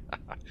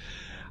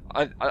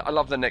 I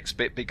love the next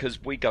bit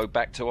because we go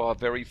back to our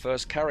very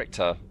first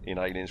character in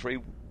Aliens 3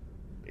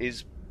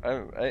 is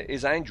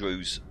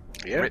Andrews.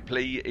 Yeah.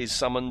 Ripley is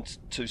summoned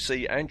to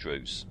see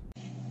Andrews.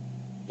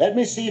 Let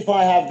me see if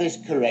I have this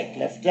correct,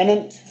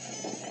 Lieutenant.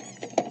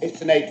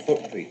 It's an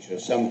 8-foot creature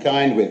of some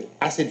kind with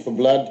acid for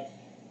blood,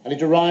 and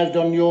it arrived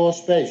on your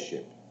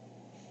spaceship.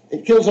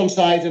 It kills on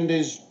sight and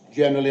is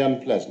generally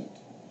unpleasant.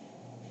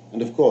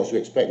 And of course, you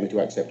expect me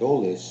to accept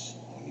all this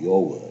on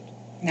your word.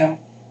 No,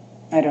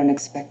 I don't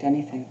expect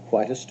anything.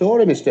 Quite a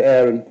story, Mr.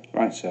 Aaron.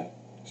 Right, sir.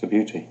 It's a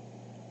beauty.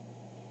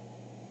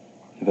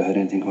 Never heard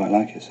anything quite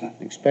like it, sir.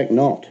 Expect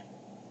not.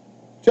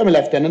 Tell me,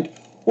 Lieutenant,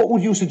 what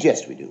would you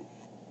suggest we do?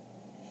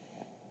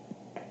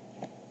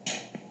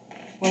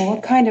 Well,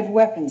 what kind of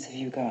weapons have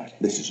you got?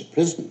 This is a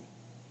prison.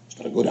 It's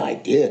not a good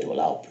idea to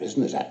allow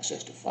prisoners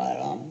access to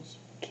firearms.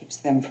 Keeps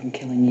them from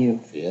killing you.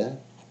 Fear?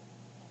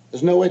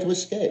 There's no way to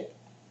escape.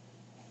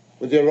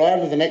 With the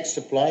arrival of the next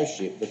supply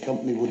ship, the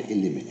company would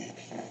eliminate.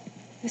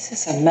 This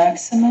is a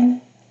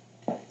maximum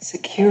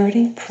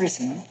security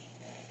prison.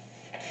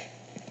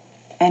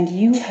 And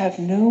you have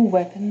no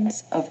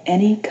weapons of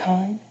any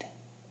kind?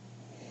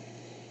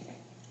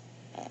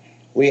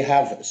 We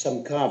have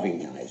some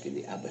carving knives in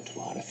the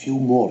abattoir, a few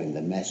more in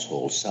the mess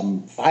hall,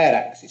 some fire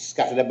axes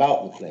scattered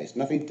about the place.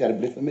 Nothing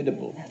terribly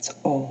formidable. That's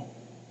all.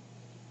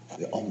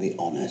 We're on the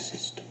honor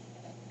system.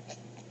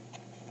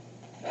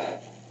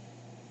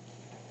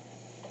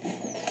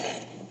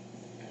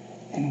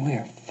 And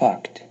we're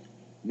fucked.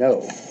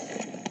 No.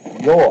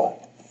 You're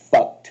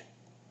fucked.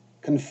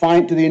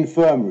 Confined to the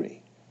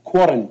infirmary.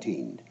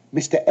 Quarantined.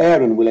 Mr.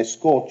 Aaron will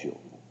escort you.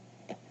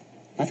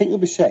 I think you'll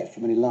be safe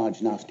from any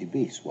large, nasty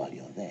beasts while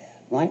you're there,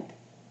 right?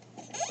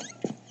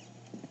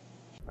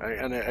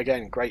 And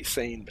again, great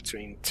scene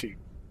between two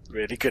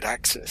really good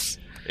actors.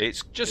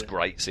 It's just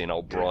great seeing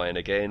old Brian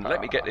again.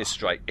 Let me get this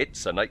straight.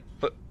 It's an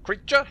 8-foot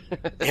creature.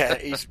 Yeah,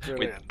 he's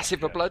brilliant. With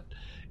acid for blood.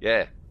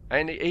 Yeah.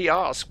 And he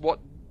asks,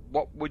 what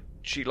would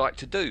she like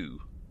to do?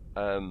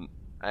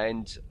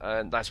 And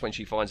that's when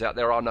she finds out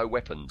there are no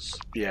weapons.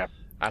 Yeah.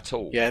 At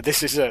all. Yeah,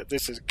 this is a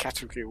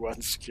Category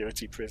 1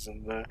 security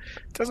prison. It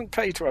doesn't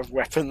pay to have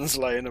weapons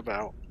laying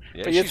about.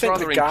 Yeah, but you she's think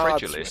rather the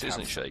guards incredulous,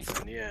 isn't she?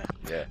 Yeah.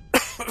 Yeah.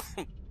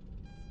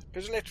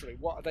 Because literally,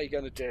 what are they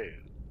going to do?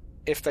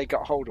 If they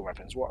got hold of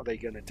weapons, what are they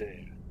going to do?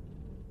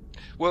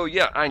 Well,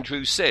 yeah,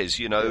 Andrew says,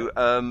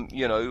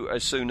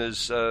 as soon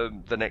as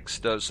the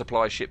next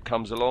supply ship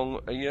comes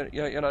along,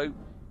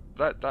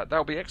 that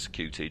they'll be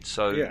executed.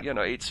 So,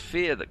 it's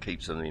fear that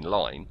keeps them in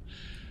line,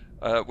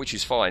 which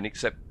is fine,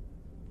 except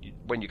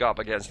when you go up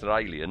against an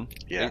alien,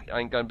 it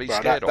ain't going to be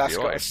scared of you. That's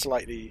got a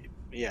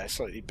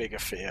slightly bigger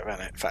fear in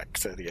it,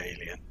 factor, the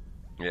alien.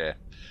 Yeah.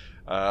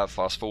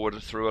 Fast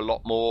forward through a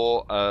lot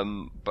more,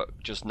 but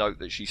just note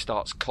that she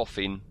starts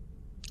coughing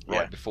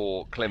right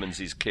before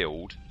Clemens is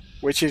killed.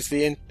 Which is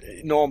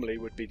normally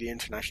would be the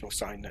international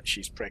sign that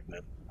she's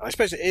pregnant. I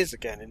suppose it is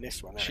again in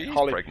this one. She is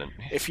pregnant.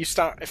 If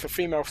a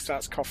female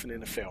starts coughing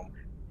in a film,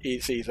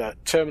 it's either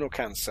terminal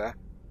cancer,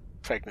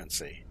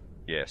 pregnancy.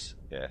 Yes,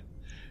 yeah.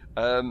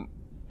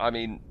 I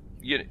mean,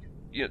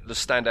 the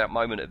standout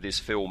moment of this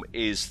film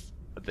is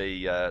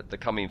the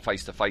coming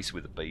face to face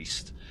with the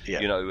beast.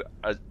 Yeah.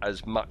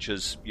 As much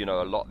as a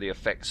lot of the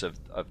effects of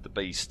the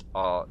beast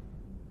are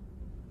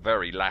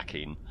very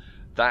lacking.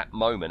 That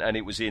moment, and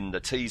it was in the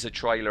teaser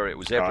trailer, it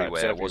was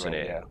everywhere, wasn't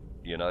it?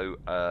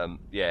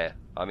 Yeah.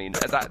 I mean,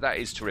 that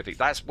is terrific.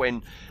 That's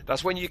when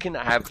you can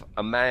have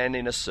a man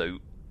in a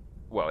suit.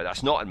 Well,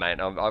 that's not a man.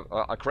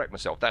 I correct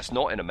myself. That's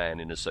not in a man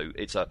in a suit.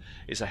 It's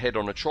a head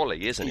on a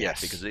trolley, isn't it?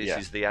 Yes. Because this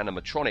is the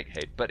animatronic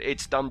head, but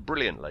it's done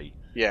brilliantly.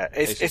 Yeah,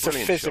 it's a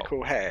physical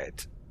shot.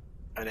 head,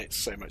 and it's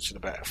so much the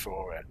better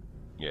for it.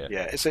 Yeah.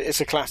 Yeah,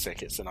 it's a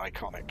classic. It's an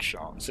iconic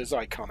shot. It's as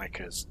iconic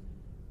as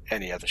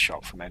any other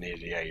shot from any of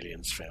the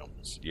Aliens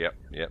films. Yep.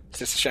 It's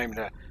just a shame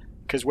that,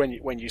 because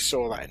when you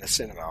saw that in the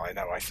cinema,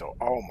 I thought,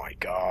 oh my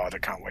god, I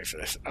can't wait for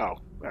this. Oh,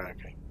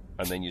 okay.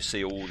 And then you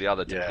see all the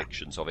other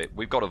depictions of it.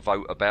 We've got to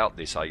vote about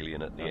this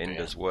alien at the end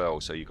as well,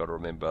 so you've got to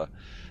remember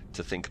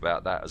to think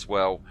about that as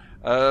well.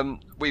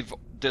 We've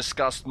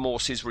discussed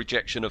Morse's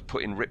rejection of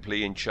putting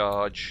Ripley in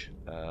charge.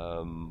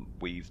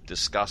 We've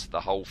discussed the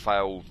whole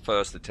failed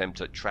first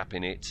attempt at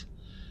trapping it.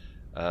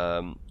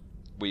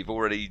 We've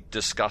already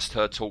discussed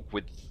her talk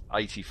with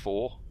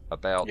 84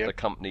 about the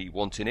company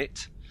wanting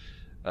it.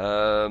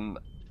 The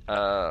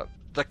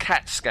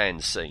CAT scan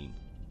scene,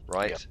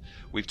 right? Yep.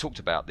 We've talked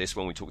about this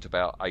when we talked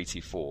about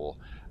 84.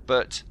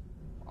 But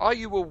are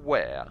you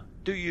aware,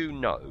 do you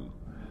know,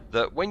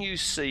 that when you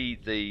see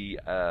the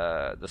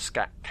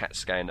CAT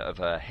scan of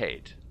her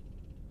head,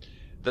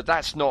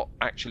 that's not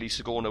actually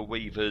Sigourney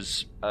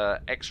Weaver's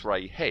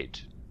X-ray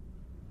head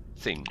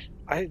thing?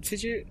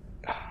 Did you...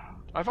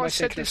 Have I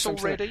said this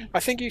already? I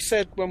think you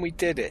said when we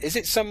did it. Is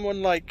it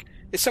someone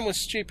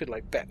stupid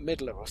like Bette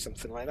Midler or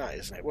something like that,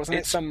 isn't it? Wasn't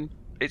it some...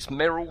 It's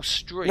Meryl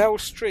Streep. Meryl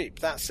Streep,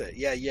 that's it.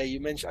 Yeah, you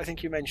mentioned... I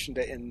think you mentioned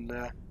it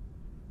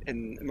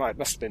it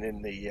must have been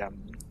in the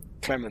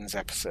Clemens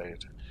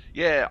episode.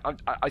 Yeah,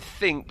 I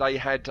think they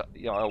had,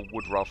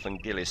 Woodruff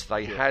and Gillis,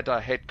 they had a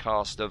head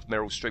cast of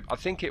Meryl Streep. I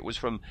think it was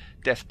from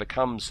Death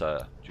Becomes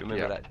Her. Do you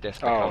remember that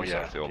Death Becomes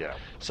Her film? Yeah.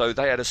 So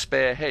they had a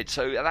spare head.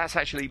 So that's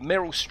actually,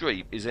 Meryl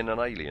Streep is in an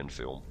Alien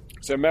film.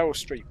 So Meryl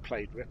Streep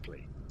played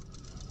Ripley.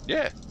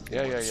 Yeah.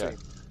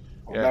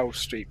 Meryl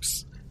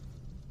Streep's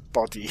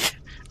body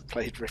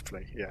played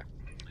Ripley, yeah.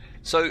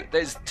 So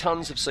there's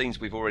tons of scenes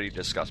we've already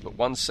discussed, but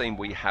one scene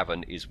we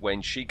haven't is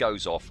when she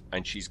goes off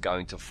and she's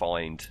going to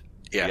find...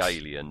 the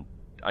alien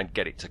and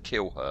get it to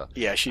kill her.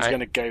 Yeah, she's going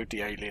to goad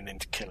the alien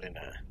into killing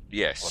her.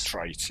 Yes. Or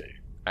try to.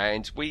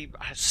 And we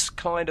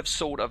kind of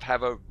sort of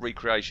have a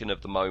recreation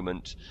of the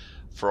moment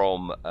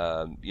from,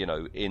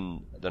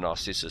 in the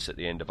Narcissus at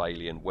the end of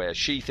Alien, where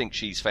she thinks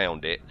she's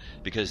found it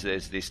because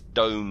there's this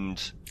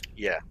domed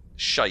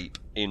shape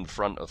in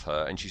front of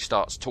her, and she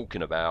starts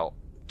talking about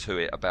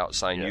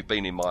saying, you've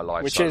been in my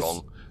life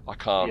long, I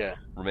can't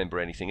remember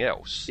anything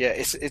else. Yeah,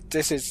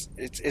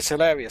 it's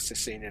hilarious, this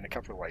scene, in a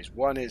couple of ways.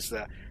 One is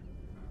that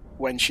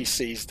when she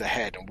sees the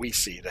head, and we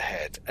see the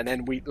head, and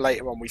then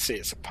later on we see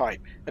it's a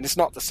pipe, and it's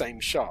not the same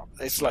shot.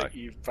 It's like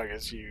you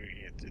buggers,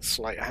 it's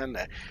sleight of hand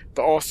there.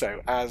 But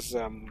also, as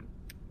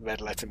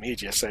Red Letter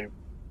Media so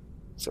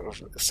sort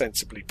of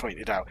sensibly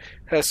pointed out,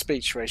 her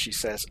speech where she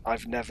says,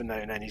 "I've never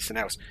known anything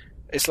else,"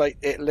 it's like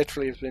it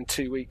literally has been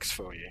 2 weeks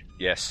for you.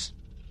 Yes.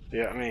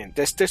 Yeah, I mean,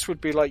 this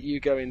would be like you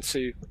going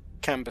to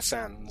Camber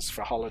Sands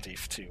for holiday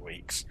for 2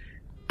 weeks,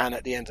 and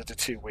at the end of the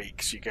 2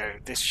 weeks you go,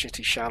 "This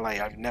shitty chalet,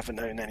 I've never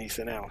known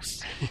anything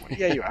else." Well,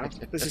 yeah, you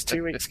have. This is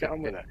 2 weeks, get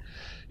on with it.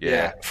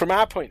 Yeah. From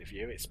our point of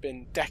view, it's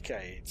been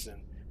decades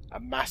and a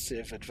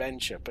massive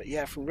adventure, but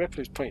yeah, from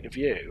Ripley's point of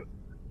view,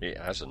 it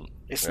hasn't.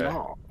 It's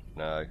not.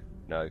 No.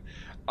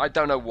 I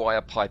don't know why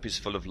a pipe is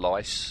full of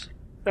lice.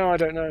 No, I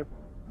don't know.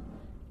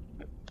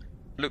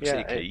 Looks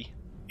icky.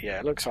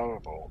 It looks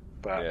horrible.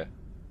 But yeah.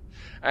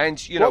 And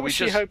what was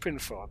she hoping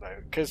for though?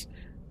 Because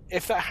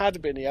if that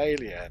had been the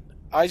alien,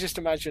 I just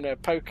imagine her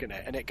poking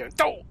it and it going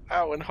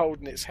out and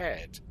holding its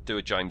head. Do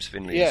a James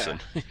Finlayson.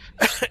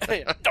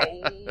 Yeah.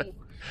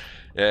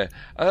 Yeah.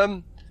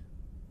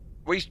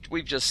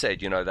 We've just said,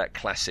 that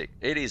classic.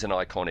 It is an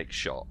iconic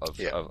shot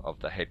of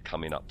the head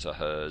coming up to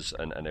hers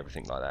and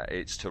everything like that.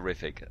 It's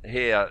terrific.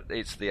 Here,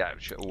 it's the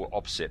actual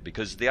opposite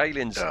because the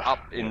alien's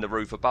up in the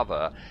roof above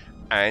her,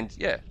 and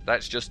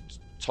that's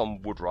just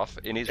Tom Woodruff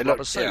in his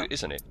rubber suit,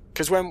 isn't it?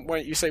 Because when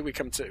you say we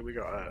got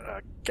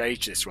to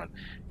gauge this one,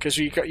 because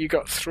you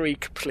got three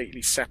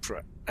completely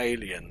separate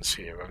aliens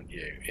here, haven't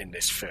you, in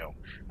this film,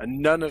 and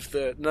none of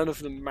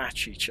them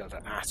match each other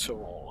at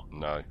all.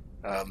 No.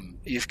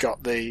 You've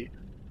got the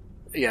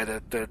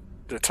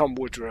Tom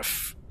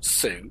Woodruff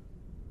suit,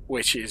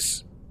 which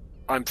is,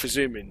 I'm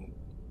presuming,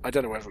 I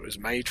don't know whether it was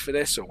made for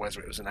this or whether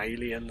it was an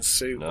alien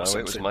suit. No, or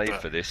something, it was made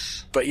for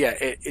this. But yeah,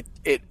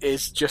 it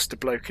is just a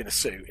bloke in a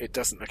suit. It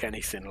doesn't look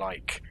anything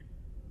like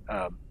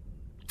the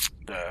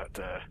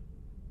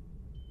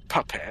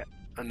puppet,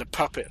 and the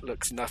puppet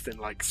looks nothing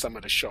like some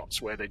of the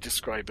shots where they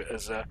describe it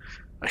as a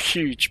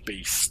huge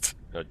beast.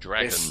 A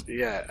dragon.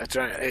 A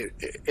dragon.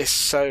 It's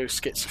so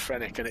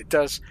schizophrenic, and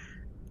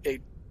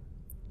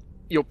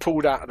you're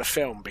pulled out of the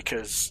film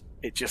because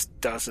it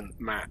just doesn't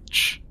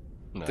match.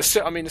 No. The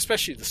suit, I mean,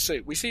 especially the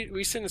suit. We've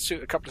seen the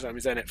suit a couple of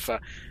times in it for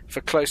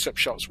close-up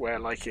shots where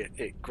like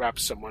it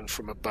grabs someone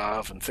from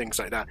above and things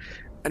like that,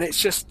 and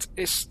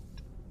it's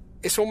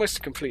almost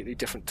a completely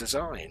different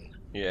design.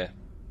 Yeah.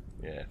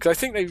 Because I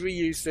think they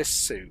reused this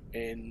suit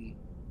in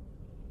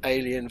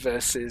Alien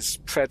versus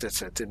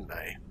Predator, didn't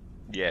they?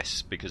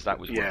 Yes, because that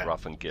was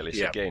Woodruff and Gillis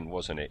again,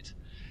 wasn't it?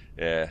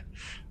 Yeah.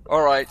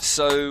 All right,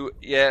 so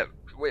we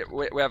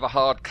have a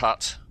hard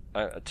cut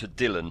to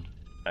Dylan.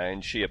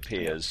 And she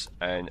appears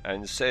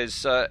and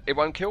says, "It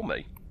won't kill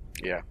me."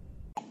 Yeah.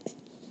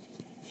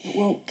 It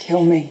won't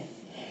kill me.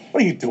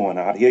 What are you doing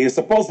out here? You're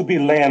supposed to be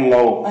laying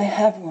low. I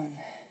have one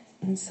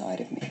inside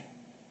of me.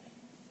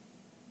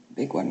 The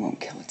big one won't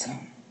kill its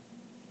own.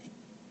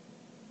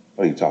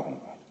 What are you talking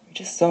about? I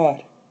just saw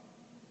it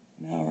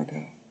an hour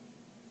ago.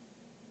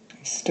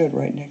 I stood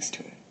right next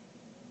to it.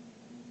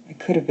 I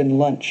could have been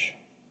lunch,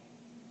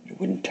 but it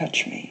wouldn't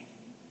touch me.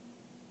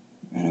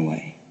 It ran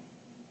away.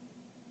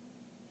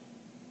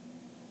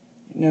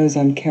 It knows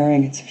I'm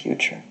carrying its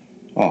future.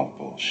 Oh,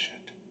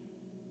 bullshit.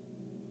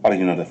 How do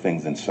you know the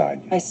thing's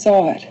inside you? I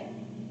saw it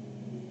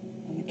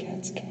on the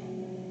CAT scan.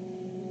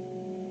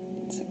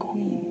 It's a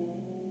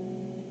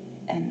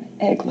queen. An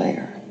egg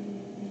layer.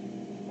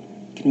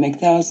 It can make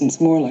thousands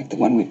more like the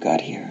one we've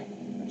got here.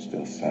 It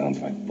still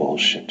sounds like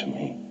bullshit to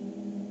me.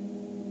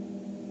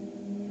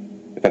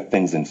 If that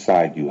thing's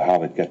inside you,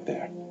 how'd it get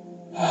there?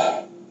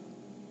 I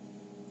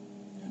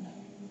don't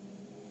know.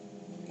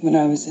 When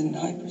I was in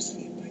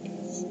hypersleep,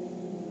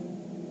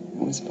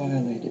 was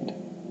violated.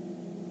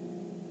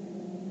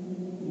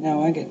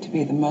 Now I get to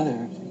be the mother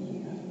of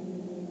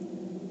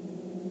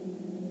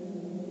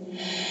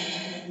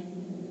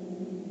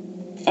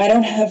I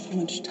don't have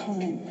much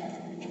time.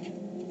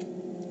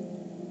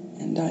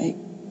 And I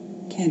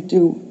can't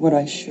do what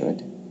I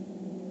should.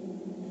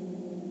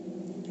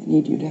 I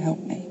need you to help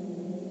me.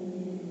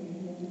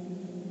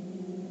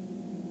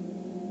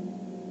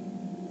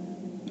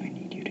 I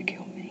need you to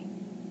kill me.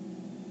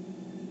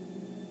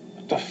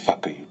 What the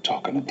fuck are you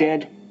talking about?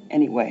 Dead.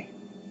 Anyway,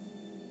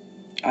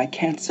 I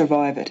can't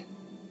survive it.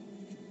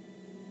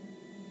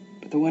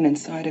 But the one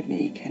inside of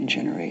me can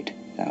generate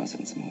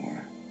thousands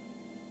more.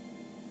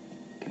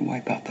 It can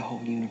wipe out the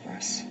whole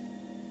universe.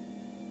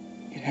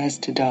 It has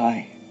to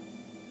die.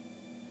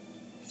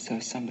 So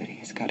somebody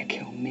has got to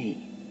kill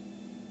me.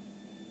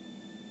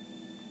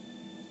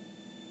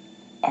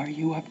 Are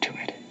you up to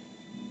it?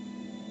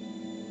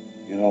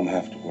 You don't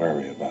have to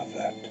worry about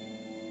that.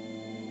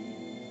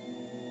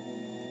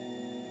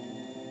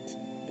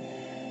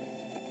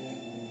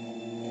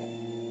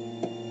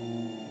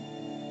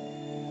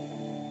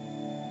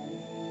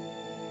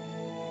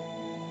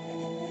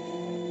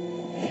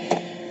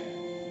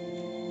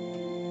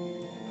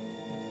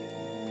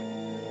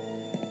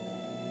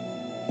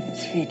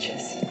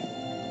 Speeches.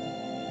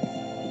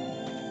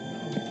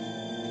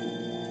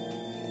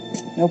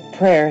 No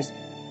prayers.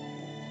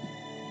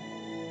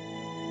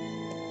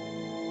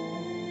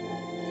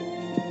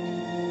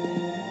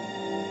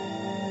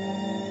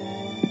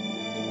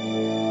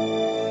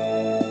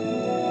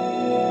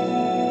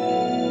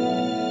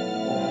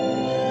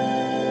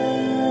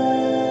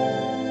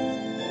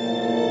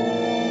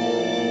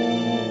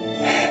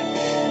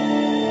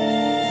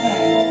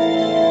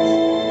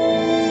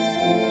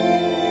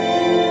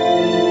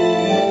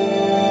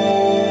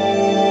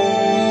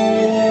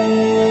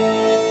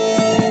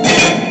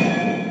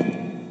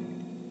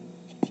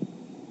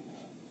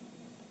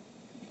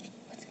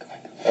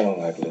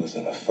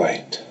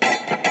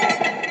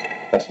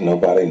 That's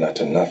nobody, not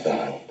to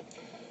nothing.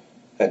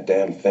 That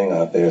damn thing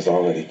out there has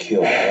already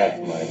killed half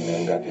my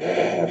men, got the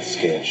other half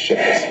scared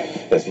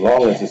shitless. As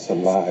long as it's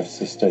alive,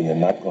 sister, you're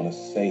not gonna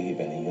save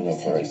any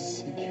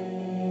universe.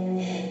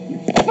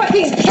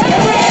 Fucking kill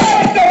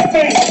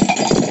me!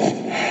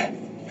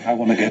 I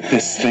want to get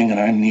this thing, and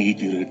I need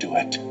you to do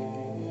it.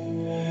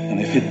 And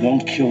if it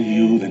won't kill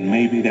you, then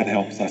maybe that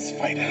helps us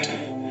fight it.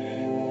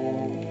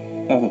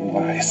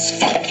 Otherwise,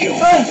 fuck you.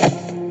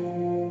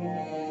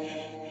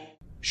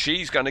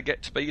 She's going to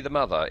get to be the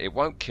mother. It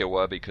won't kill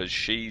her because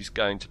she's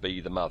going to be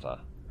the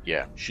mother.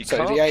 Yeah. She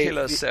can't kill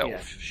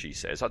herself, she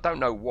says. I don't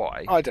know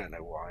why. I don't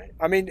know why.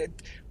 I mean,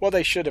 what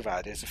they should have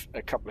had is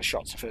a couple of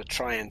shots of her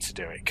trying to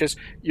do it, because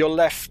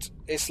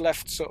it's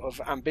left sort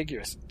of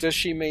ambiguous. Does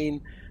she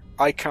mean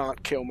I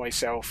can't kill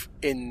myself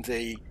in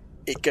the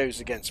it goes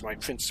against my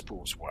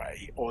principles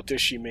way, or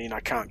does she mean I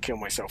can't kill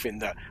myself in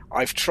the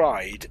I've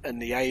tried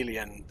and the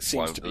alien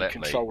seems to be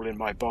controlling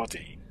my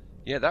body?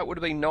 Yeah, that would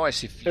have been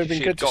nice if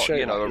she'd got,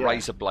 a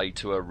razor blade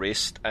to her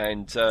wrist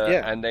and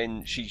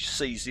then she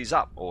seizes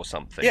up or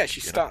something. Yeah,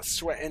 she starts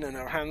sweating and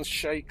her hands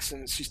shakes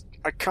and she's,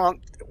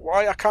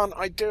 why can't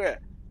I do it?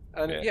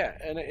 And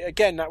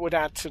again, that would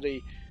add to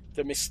the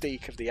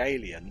mystique of the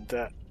alien,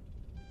 that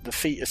the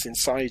fetus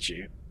inside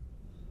you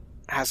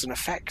has an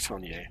effect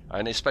on you.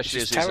 And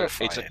especially as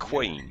it's a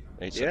queen.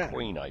 Yeah. It's a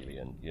queen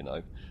alien,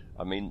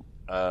 I mean,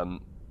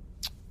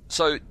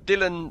 so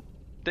Dylan,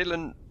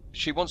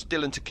 she wants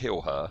Dylan to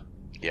kill her.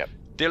 Yep.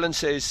 Dylan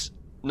says,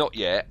 not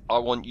yet, I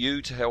want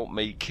you to help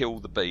me kill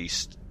the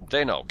beast,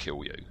 then I'll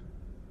kill you.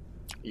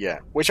 Yeah,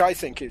 which I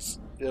think is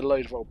a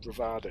load of old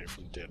bravado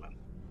from Dylan.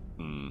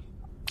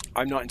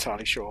 I'm not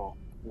entirely sure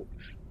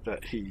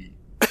that he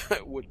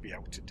would be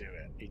able to do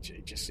it.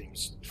 He just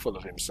seems full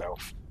of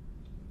himself.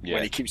 Yeah.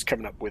 When he keeps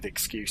coming up with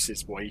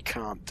excuses why he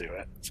can't do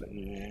it. So,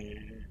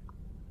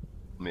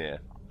 yeah.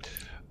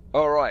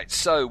 All right,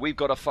 so we've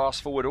got to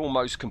fast forward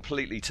almost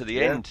completely to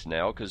the end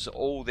now, because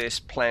all this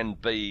Plan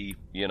B,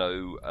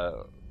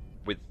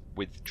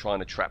 with trying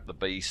to trap the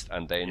beast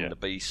and then the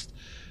beast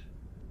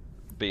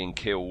being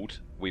killed,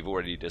 we've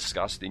already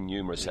discussed in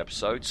numerous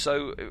episodes.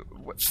 So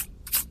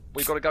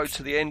we've got to go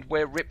to the end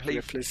where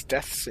Ripley's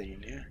death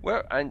scene. Yeah.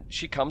 Well, and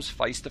she comes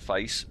face to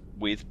face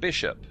with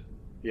Bishop.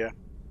 Yeah.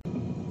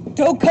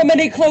 Don't come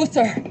any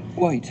closer.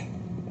 Wait.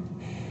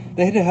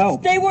 They're to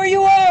help. Stay where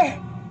you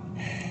are.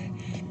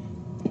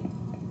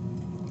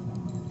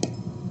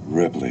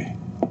 Ripley.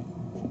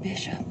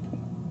 Bishop.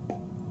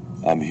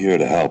 I'm here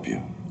to help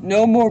you.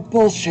 No more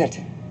bullshit.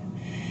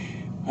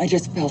 I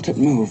just felt it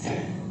move.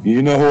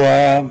 You know who I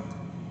am?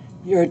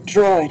 You're a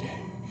droid.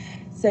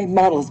 Same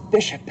model as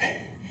Bishop.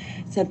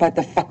 Sent by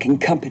the fucking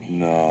company.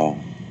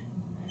 No.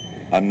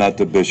 I'm not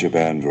the Bishop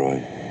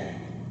android.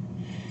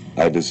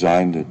 I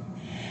designed it.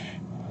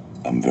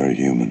 I'm very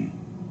human.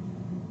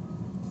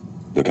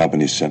 The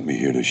company sent me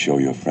here to show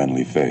you a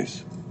friendly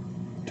face.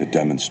 To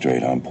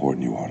demonstrate how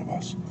important you are to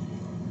us.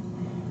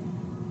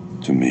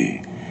 To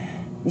me.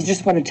 You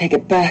just want to take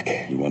it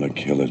back. We want to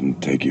kill it and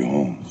take you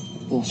home.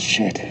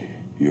 Bullshit.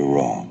 You're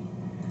wrong.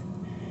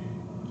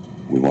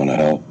 We want to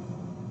help.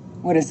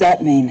 What does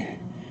that mean?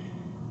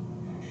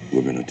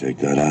 We're going to take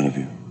that out of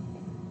you.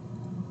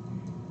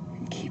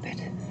 And keep it.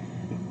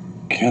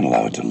 Can't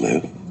allow it to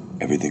live.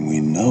 Everything we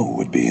know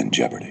would be in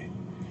jeopardy.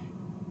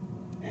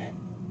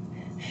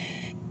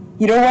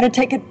 You don't want to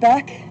take it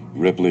back?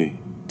 Ripley,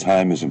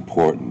 time is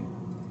important.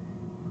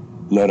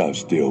 Let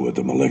us deal with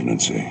the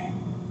malignancy.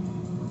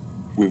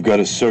 We've got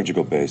a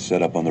surgical base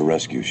set up on the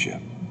rescue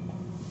ship.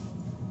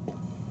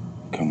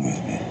 Come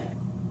with me.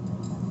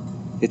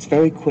 It's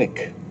very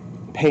quick,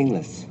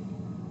 painless.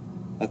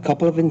 A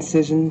couple of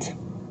incisions,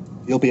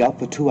 you'll be out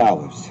for 2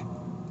 hours.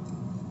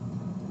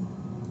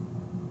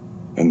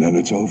 And then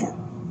it's over.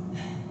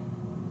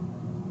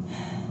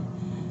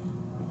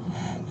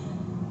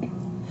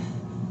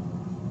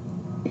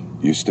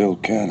 You still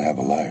can have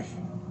a life.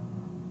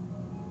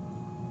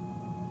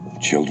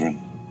 Children.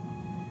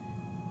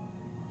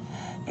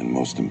 And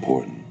most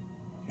important,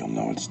 you'll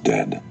know it's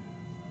dead.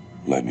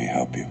 Let me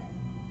help you.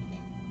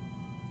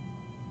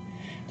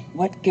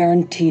 What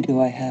guarantee do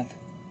I have?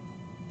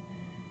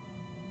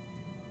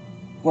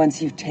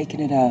 Once you've taken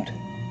it out,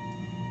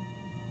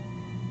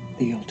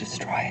 that you'll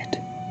destroy it.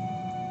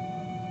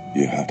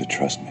 You have to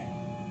trust me.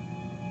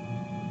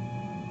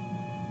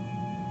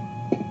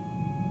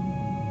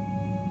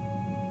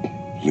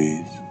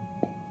 Please,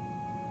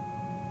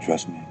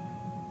 trust me.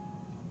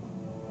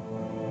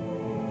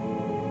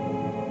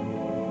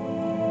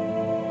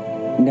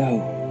 No.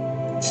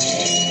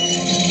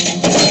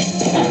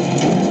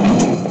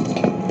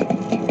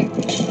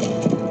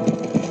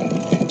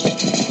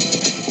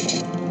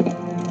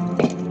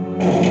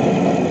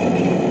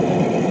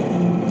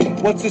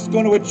 What's this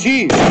going to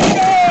achieve?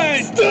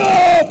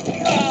 Stop!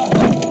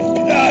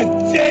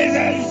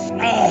 Jesus!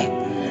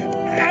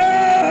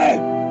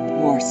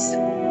 Morse.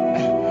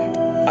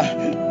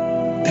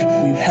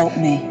 Will you help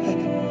me?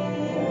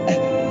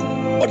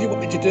 What do you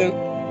want me to do?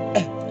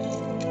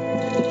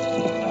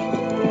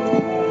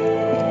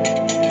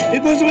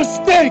 It was a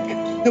mistake!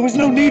 There was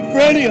no need for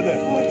any of this.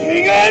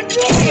 King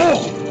Andrew!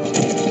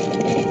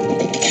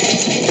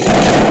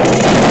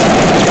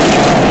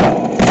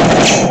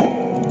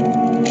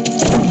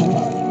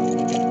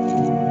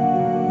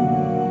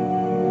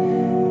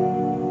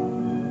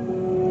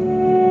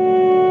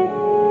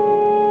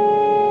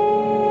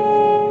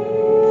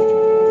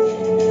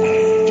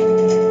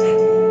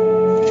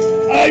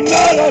 I'm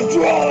not a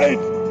droid!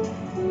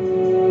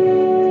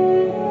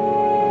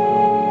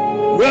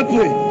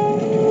 Ripley,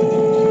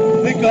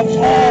 think of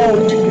all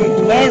we could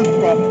learn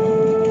from it.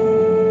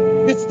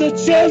 It's the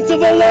chance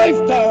of a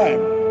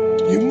lifetime.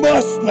 You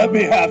must let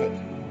me have it.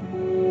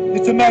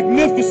 It's a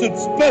magnificent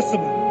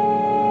specimen.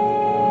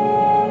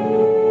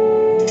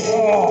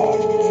 Oh,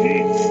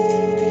 jeez.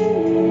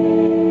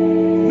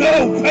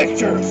 No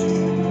pictures!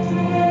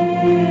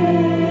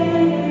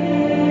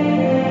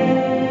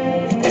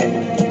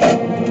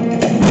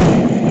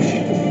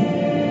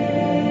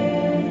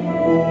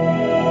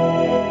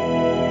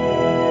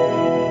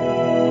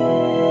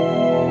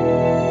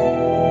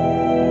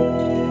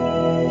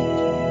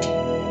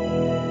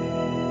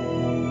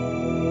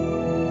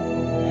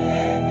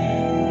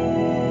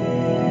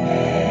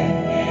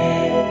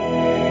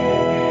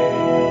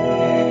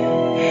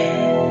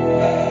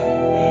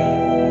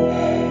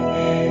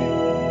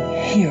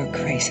 You're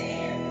crazy.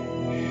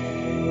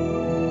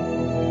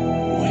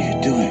 What are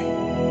you doing?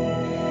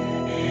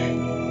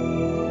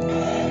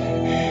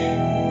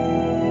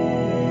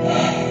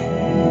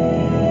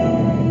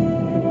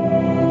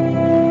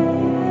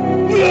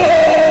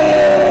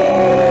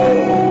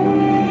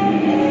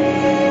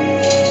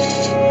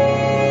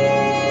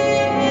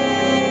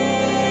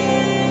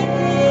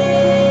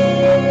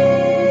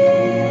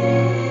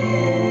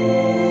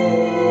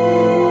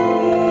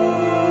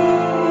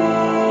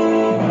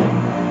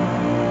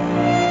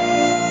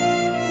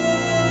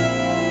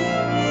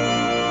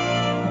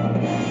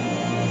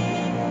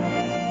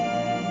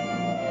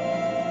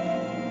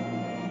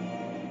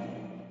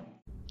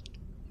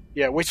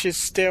 Yeah, which is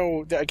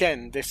still,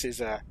 again, this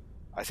is I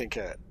think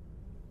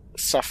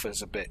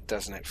suffers a bit,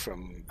 doesn't it,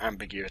 from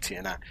ambiguity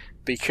and that,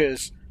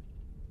 because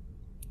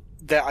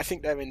I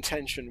think their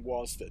intention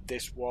was that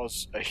this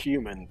was a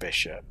human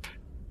bishop,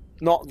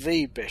 not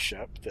the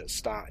bishop that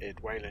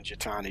started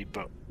Weyland-Yutani,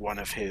 but one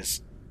of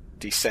his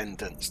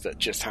descendants that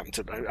just happened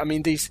to. I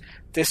mean, this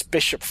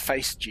bishop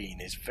face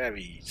gene is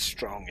very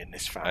strong in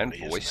this family,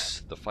 and voice,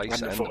 isn't it? the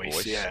face and the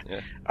voice, yeah.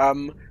 Yeah.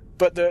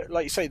 But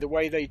like you say, the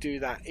way they do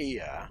that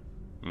ear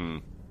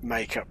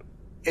makeup,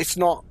 it's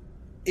not.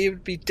 He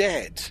would be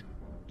dead.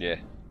 Yeah.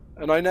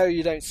 And I know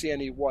you don't see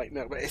any white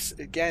milk, but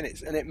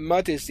it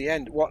muddies the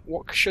end. What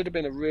should have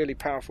been a really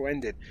powerful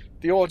ending.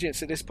 The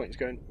audience at this point is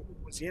going,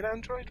 was he an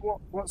android?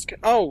 What's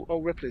going? Oh,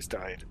 Ripley's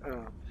died.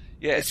 Oh.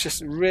 Yeah, it's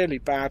just really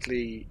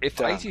badly If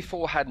done.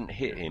 84 hadn't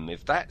hit him,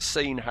 if that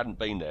scene hadn't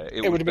been there,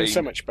 it would have been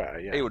so much better.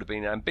 Yeah, it would have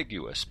been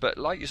ambiguous. But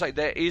like you say,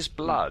 there is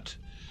blood.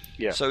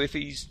 Yeah. So if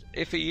he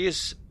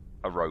is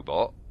a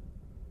robot,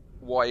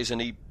 why isn't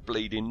he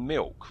bleeding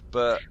milk?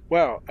 But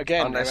well,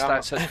 again, unless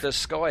that's a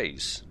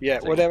disguise. Yeah.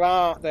 thing.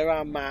 Well, there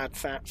are mad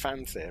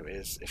fan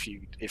theories if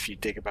you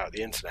dig about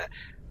the internet,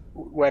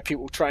 where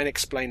people try and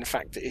explain the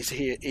fact that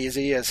his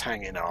ears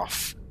hanging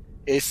off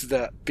is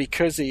that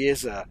because he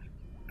is a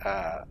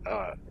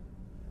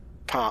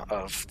part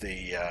of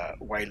the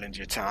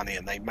Weyland-Yutani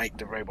and they make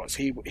the robots,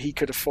 he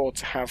could afford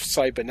to have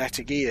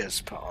cybernetic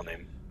ears put on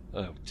him.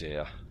 Oh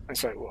dear. And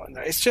so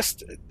it's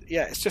just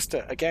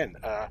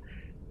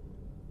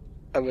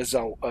a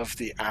result of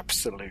the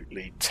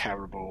absolutely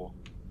terrible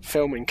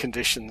filming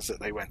conditions that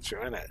they went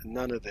through, isn't it?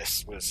 None of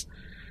this was.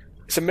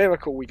 It's a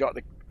miracle we got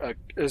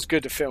as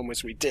good a film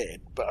as we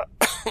did, but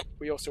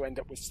we also end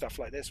up with stuff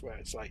like this where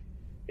it's like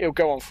it'll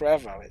go on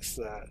forever. It's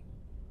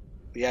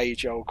the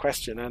age-old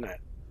question, isn't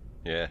it?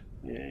 Yeah.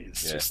 Yeah,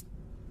 it's just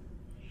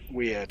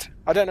weird.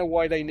 I don't know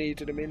why they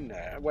needed him in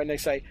there. When they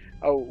say,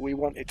 "Oh, we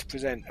wanted to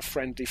present a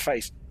friendly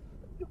face,"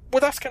 well,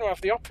 that's going to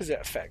have the opposite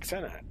effect,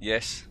 isn't it?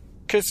 Yes.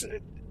 Because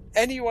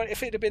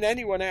if it had been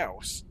anyone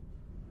else,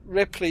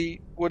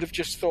 Ripley would have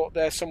just thought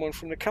they're someone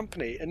from the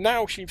company, and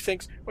now she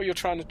thinks, "Oh, you're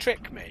trying to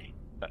trick me."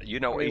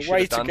 You know what he should way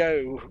have done? to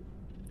go.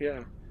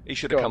 Yeah. He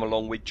should have come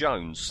along with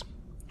Jones.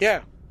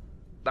 Yeah.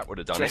 That would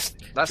have done it.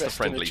 That's the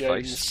friendly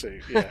face.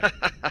 Suit, yeah.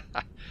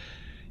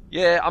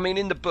 Yeah, I mean,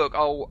 in the book,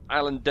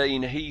 Alan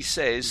Dean, he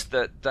says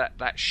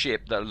that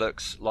ship that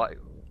looks like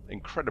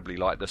incredibly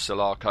like the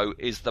Sulaco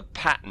is the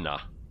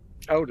Patna.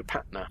 Oh, the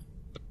Patna.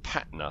 The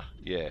Patna,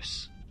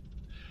 yes.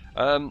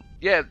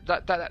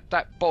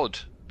 That bod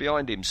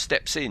behind him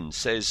steps in,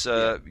 says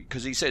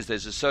because he says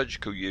there's a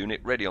surgical unit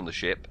ready on the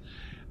ship,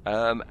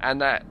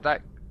 and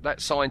that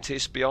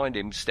scientist behind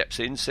him steps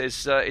in,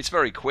 says it's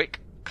very quick.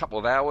 Couple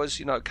of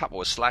hours, a couple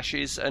of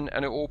slashes, and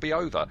it will be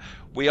over.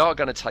 We are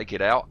going to take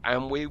it out,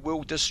 and we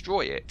will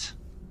destroy it.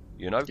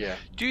 Yeah.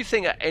 Do you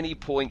think at any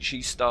point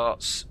she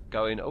starts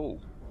going,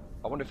 "Oh,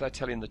 I wonder if they're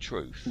telling the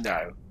truth"?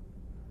 No.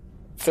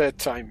 Third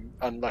time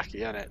unlucky,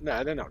 isn't it?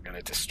 No, they're not going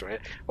to destroy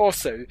it.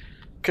 Also,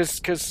 because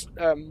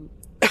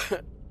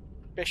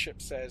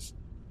Bishop says,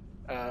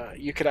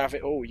 you could have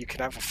it all. You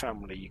could have a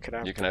family. You could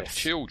have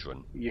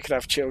children. You could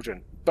have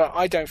children. But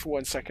I don't for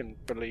one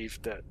second believe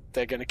that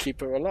they're going to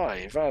keep her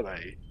alive, are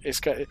they?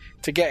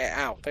 To get it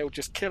out, they'll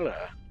just kill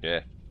her.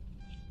 Yeah.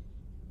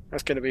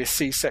 That's going to be a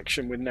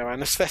C-section with no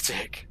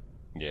anaesthetic.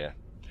 Yeah.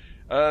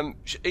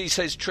 He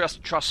says,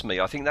 trust me.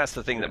 I think that's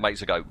the thing that makes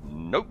her go,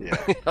 nope. Yeah.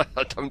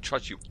 I don't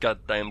trust your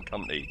goddamn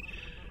company.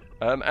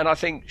 And I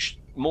think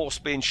Morse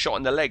being shot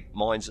in the leg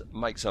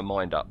makes her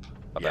mind up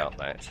about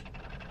that.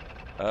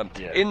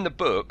 In the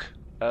book,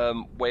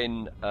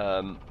 when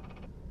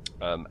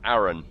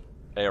Aaron,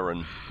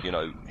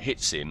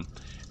 hits him,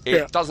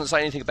 it doesn't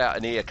say anything about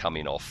an ear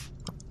coming off.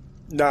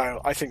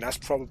 No, I think that's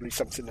probably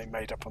something they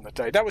made up on the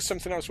day. That was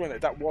something else, wasn't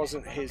it? That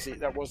wasn't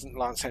That wasn't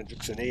Lance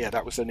Hendrick's ear.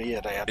 That was an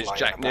ear they had. It's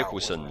Jack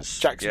Nicholson's.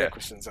 Jack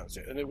Nicholson's. That was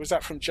it. And was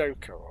that from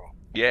Joker? Or?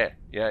 Yeah.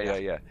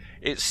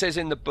 It says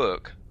in the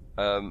book,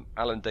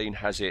 Alan Dean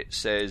has it.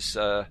 Says,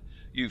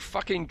 "You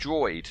fucking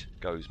droid,"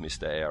 goes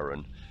Mr.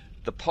 Aaron.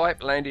 The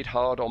pipe landed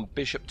hard on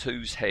Bishop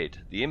 2's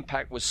head. The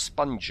impact was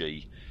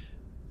spongy.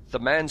 The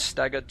man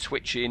staggered,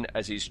 twitching,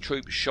 as his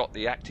troops shot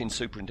the acting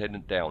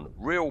superintendent down.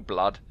 Real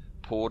blood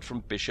poured from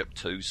Bishop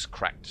 2's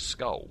cracked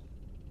skull.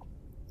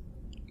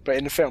 But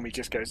in the film, he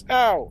just goes,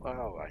 "Ow!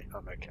 Oh, right,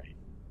 I'm okay."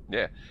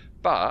 Yeah.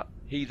 But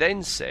he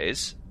then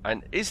says,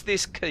 and is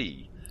this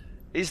key?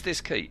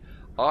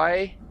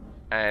 I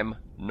am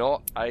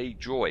not a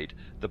droid.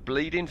 The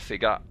bleeding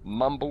figure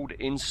mumbled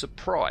in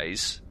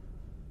surprise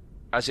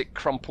as it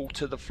crumpled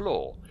to the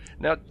floor.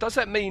 Now, does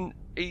that mean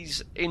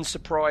he's in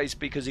surprise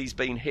because he's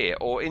been hit,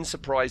 or in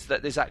surprise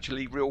that there's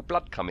actually real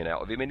blood coming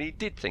out of him and he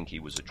did think he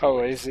was a droid?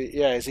 Oh, is he?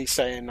 Yeah, is he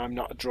saying I'm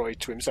not a droid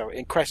to himself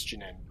in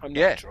questioning? I'm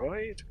not a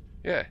droid.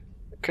 Yeah,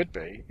 it could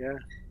be. Yeah.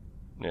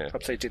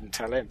 Perhaps they didn't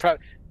tell him.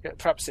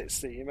 Perhaps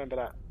it's you remember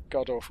that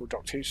god awful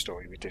Doctor Who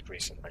story we did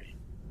recently,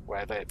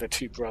 where the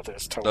two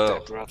brothers told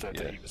their brother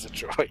that he was a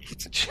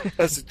droid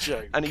as a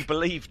joke, and he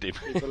believed him.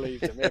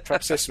 Yeah,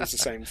 perhaps this was the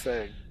same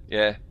thing.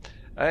 Yeah.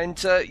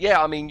 And,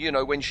 I mean,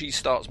 when she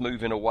starts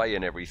moving away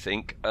and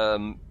everything,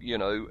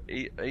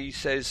 he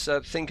says,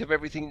 think of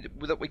everything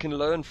that we can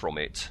learn from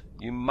it.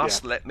 You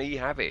must let me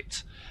have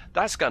it.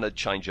 That's going to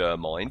change her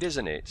mind,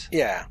 isn't it?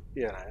 Yeah,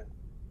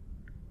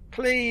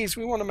 please,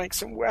 we want to make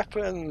some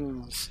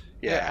weapons.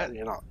 Yeah,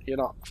 you're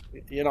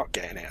not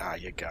getting it, are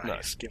you,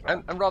 guys?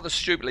 No. And rather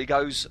stupidly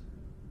goes,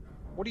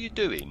 what are you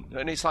doing?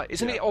 And it's like,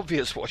 isn't it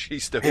obvious what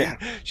she's doing? Yeah.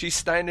 She's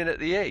standing at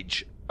the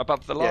edge.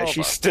 Above the lava.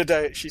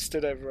 Yeah, she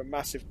stood over a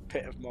massive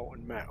pit of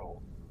molten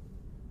metal.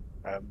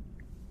 I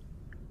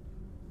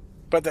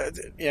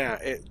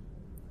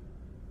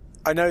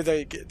know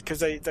because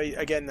they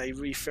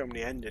refilmed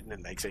the ending,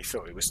 didn't they? Because they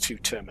thought it was too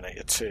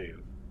Terminator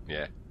 2.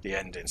 Yeah. The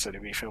ending, so they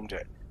refilmed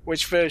it.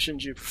 Which version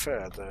do you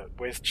prefer, the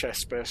with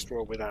chest burster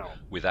or without?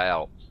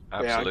 Without,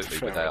 absolutely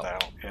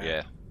without.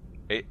 Yeah.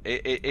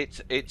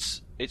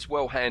 It's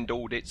well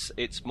handled.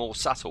 It's more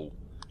subtle.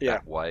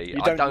 That way.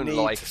 You don't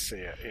need to see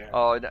it. Yeah.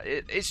 Oh,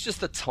 it's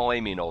just the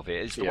timing of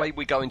it. It's the way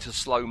we go into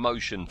slow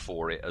motion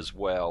for it as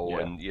well,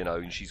 and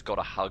and she's got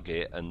to hug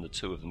it, and the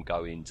two of them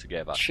go in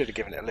together. Should have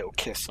given it a little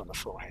kiss on the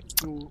forehead.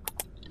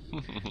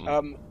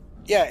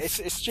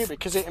 It's stupid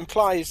because it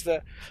implies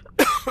that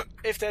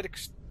if they'd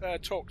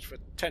talked for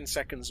 10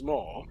 seconds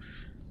more,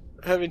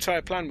 her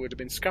entire plan would have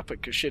been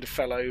scuppered because she'd have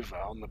fell over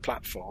on the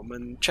platform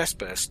and chest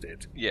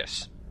bursted.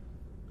 Yes.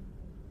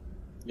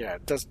 Yeah,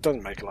 it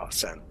doesn't make a lot of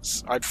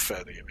sense. I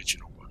prefer the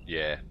original one.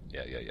 Yeah.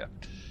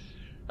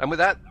 And with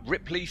that,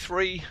 Ripley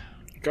 3...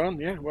 Gone,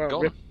 yeah. Well,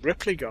 gone.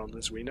 Ripley gone,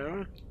 as we know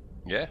her.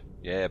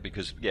 Yeah,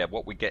 because,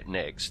 what we get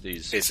next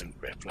isn't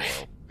Ripley.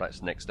 Well,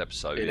 that's next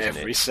episode, in isn't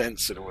every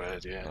sense of the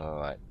word, yeah. All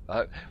right.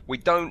 We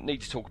don't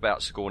need to talk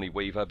about Sigourney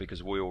Weaver,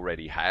 because we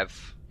already have.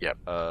 Yep.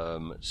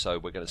 So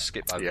we're going to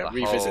skip over the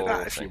revisit whole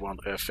that if thing. you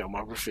want her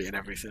filmography and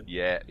everything.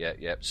 Yeah.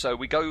 So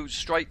we go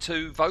straight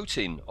to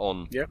voting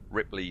on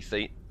Ripley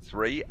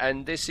 3,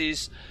 and this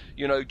is,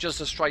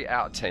 just a straight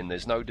out of 10.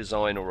 There's no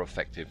design or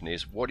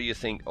effectiveness. What do you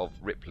think of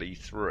Ripley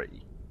 3?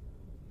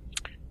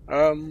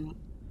 Do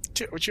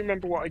you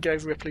remember what I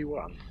gave Ripley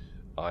 1?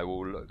 I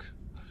will look.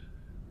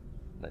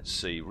 Let's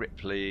see.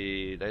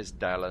 Ripley, there's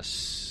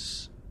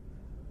Dallas.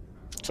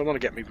 So I want to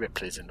get me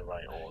Ripley's in the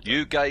right order.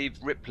 You gave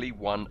Ripley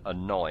 1 a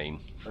 9.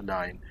 A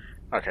 9.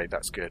 Okay,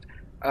 that's good.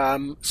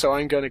 So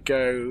I'm going to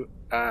go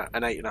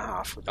an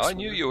 8.5 with this I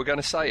knew you were going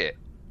to say it.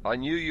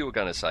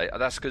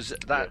 That's because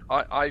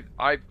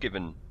I've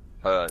given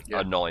her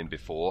a 9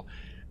 before,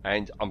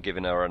 and I'm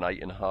giving her an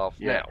 8.5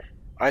 now.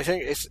 I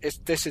think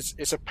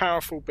it's a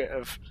powerful bit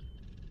of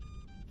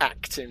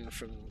acting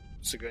from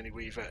Sigourney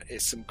Weaver.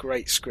 It's some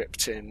great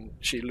scripting.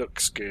 She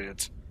looks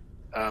good,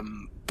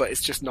 but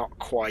it's just not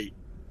quite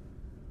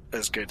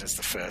as good as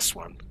the first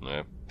one.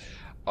 No,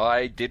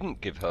 I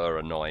didn't give her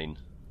a 9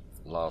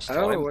 last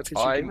time. What did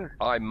you give her?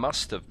 I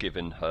must have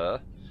given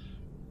her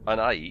an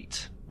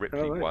 8.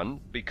 Ripley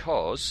 1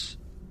 because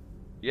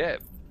the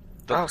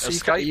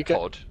escape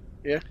pod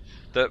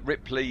that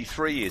Ripley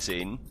 3 is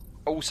in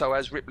also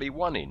has Ripley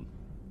 1 in.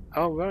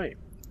 Oh right.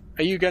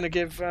 Are you going to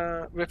give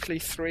Ripley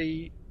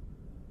 3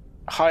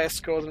 higher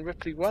score than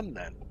Ripley 1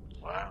 then.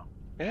 Wow.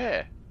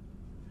 Yeah.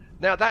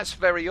 Now that's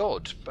very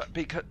odd, but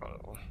because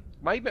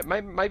maybe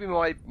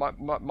my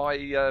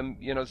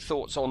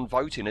thoughts on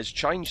voting has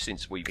changed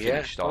since we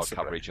finished our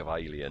coverage of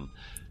Alien.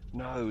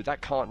 No,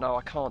 that can't. No,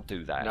 I can't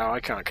do that. No, I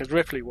can't, because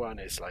Ripley 1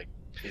 is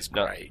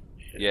great.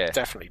 Yeah,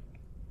 definitely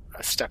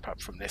a step up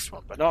from this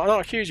one, but not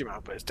a huge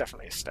amount, but it's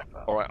definitely a step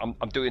up. All right,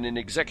 I'm doing an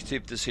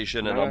executive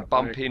decision, and I'm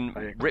bumping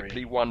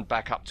Ripley 1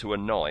 back up to a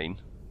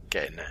 9.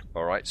 Get in there.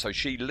 All right, so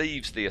she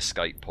leaves the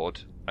escape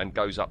pod and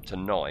goes up to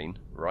 9.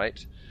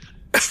 Right.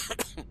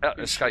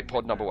 Escape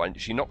pod number 1.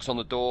 She knocks on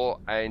the door,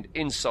 and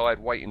inside,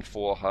 waiting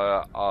for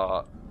her,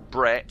 are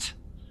Brett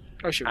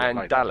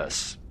and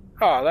Dallas.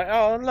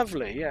 Oh,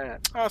 lovely, yeah.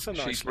 Oh, that's a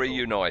nice. She's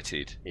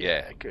reunited.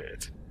 Yeah,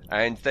 good.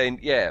 And then,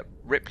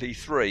 Ripley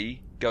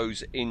 3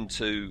 goes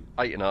into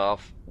 8.5,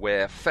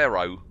 where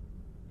Ferro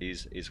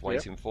is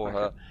waiting for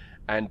her,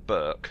 and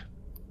Burke.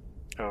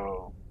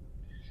 Oh.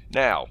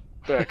 Now,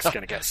 Burke's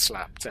going to get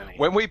slapped, isn't he?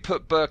 When we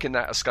put Burke in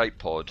that escape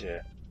pod,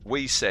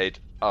 we said,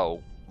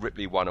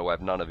 Ripley 1 will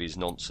have none of his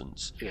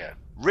nonsense. Yeah.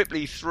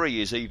 Ripley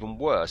 3 is even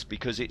worse,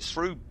 because it's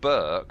through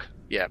Burke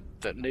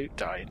that Newt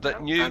died.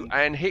 That Newt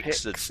and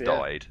Hicks had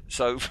died.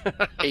 So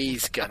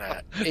he's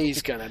gonna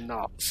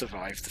not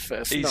survive the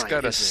first night. He's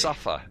gonna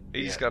suffer.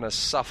 He's gonna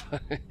suffer.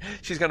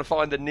 She's gonna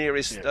find the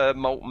nearest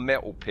molten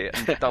metal pit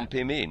and dump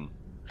him in.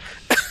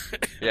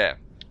 Yeah.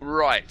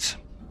 Right.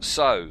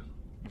 So,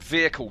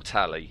 vehicle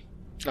tally.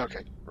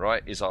 Okay.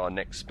 Right, is our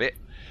next bit.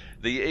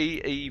 The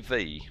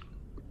EEV.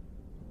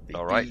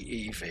 All right.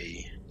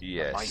 EEV.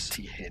 Yes.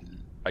 Mighty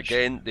Hin.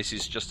 Again, this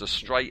is just a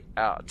straight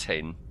out of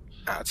 10.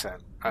 Out of 10.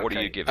 Okay. What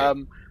do you give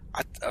it?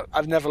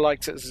 I've never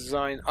liked it as a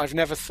design. I've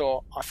never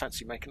thought I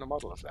fancy making a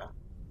model of that.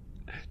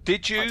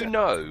 Did you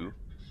know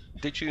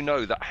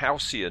that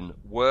Halcyon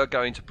were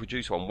going to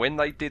produce one when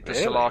they did the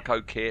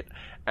Sulaco kit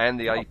and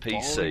the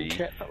APC?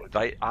 Kit,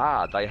 they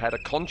had a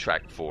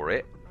contract for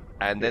it,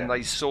 and then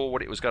they saw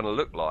what it was going to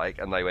look like,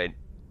 and they went,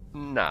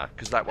 nah,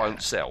 because that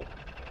won't sell.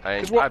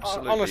 And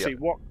honestly,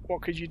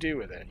 what could you do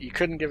with it? You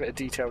couldn't give it a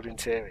detailed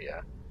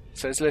interior.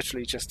 So it's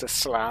literally just a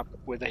slab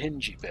with a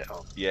hingey bit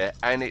on. Yeah,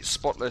 and it's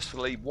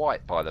spotlessly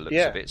white by the looks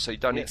of it, so you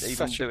don't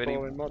even do any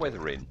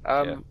weathering.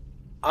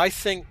 I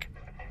think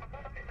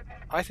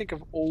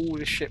of all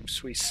the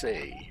ships we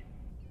see,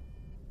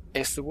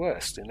 it's the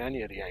worst in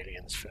any of the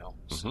Aliens films.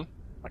 Mm-hmm.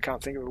 I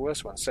can't think of a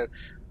worse one. So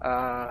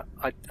I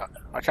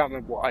can't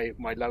remember what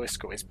my lowest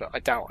score is, but I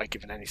doubt I've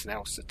given anything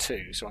else a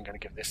 2, so I'm going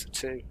to give this a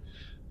 2.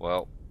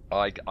 Well,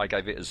 I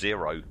gave it a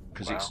 0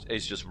 because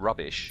it's just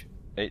rubbish.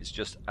 It's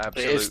just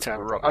absolute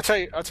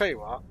rubbish. I'll tell you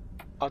what.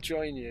 I'll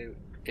join you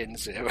in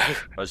 0.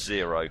 A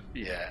 0.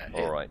 Yeah.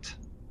 All right.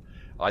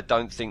 I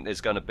don't think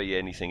there's going to be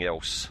anything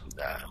else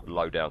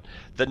low down.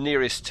 The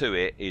nearest to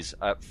it is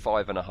at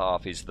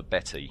 5.5 is the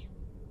Betty.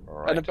 All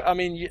right. And I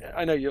mean,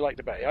 I know you like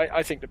the Betty.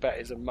 I think the Betty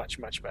is a much,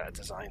 much better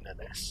design than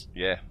this.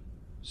 Yeah.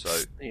 So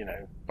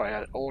by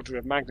an order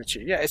of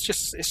magnitude, it's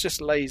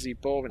just lazy,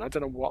 boring. I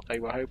don't know what they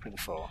were hoping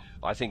for.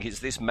 I think it's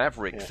this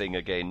Maverick thing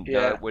again.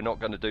 Yeah. We're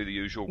not going to do the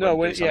usual. No,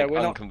 we're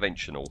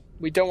unconventional.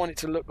 We don't want it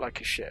to look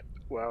like a ship.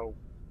 Well,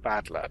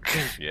 bad luck.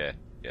 Yeah.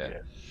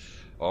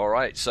 All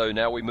right. So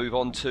now we move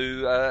on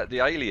to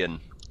the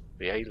Alien.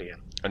 The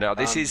Alien. And now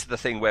this is the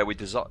thing where we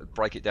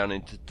break it down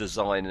into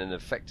design and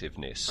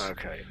effectiveness.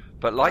 Okay.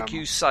 But like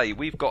you say,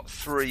 we've got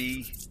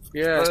 3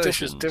 versions.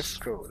 This is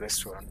difficult.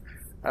 This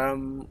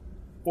one.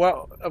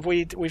 Well,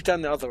 we've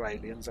done the other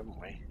Aliens, haven't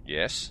we?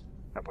 Yes.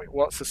 Have we?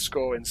 What's the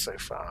scoring so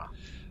far?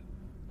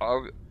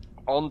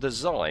 On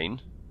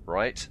design,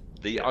 right?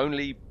 The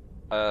only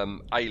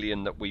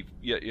alien that we've,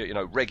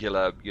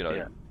 regular,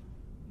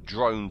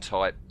 drone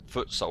type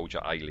foot soldier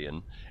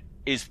alien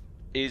is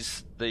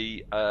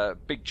the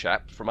big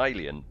chap from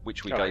Alien,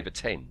 which we gave a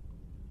 10.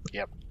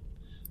 Yep.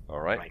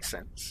 All right. Makes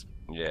sense.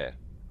 Yeah.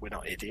 We're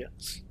not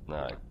idiots.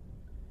 No.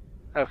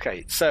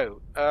 Okay,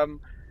 so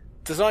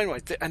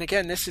design-wise, and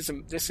again, this is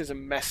a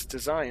mess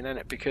design, isn't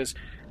it? Because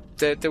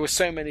there were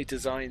so many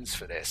designs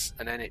for this,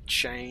 and then it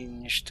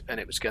changed,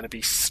 and it was going to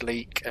be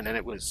sleek, and then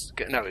it was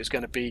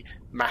going to be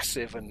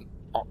massive and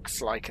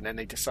ox-like, and then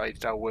they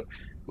decided,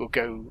 we'll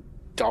go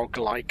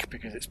dog-like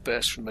because it's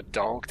burst from a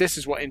dog. This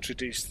is what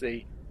introduced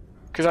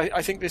because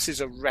I think this is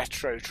a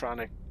retro trying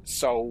to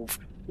solve,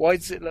 why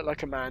does it look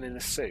like a man in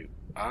a suit?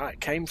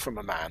 It came from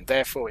a man,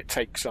 therefore it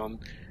takes on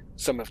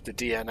some of the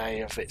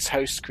DNA of its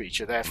host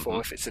creature. Therefore,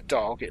 if it's a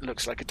dog, it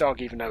looks like a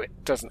dog, even though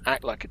it doesn't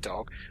act like a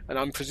dog. And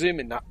I'm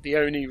presuming that the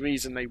only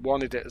reason they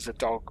wanted it as a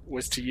dog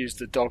was to use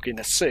the dog in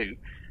a suit,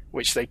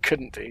 which they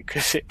couldn't do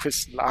because it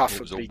was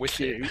laughably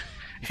cute.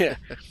 Yeah,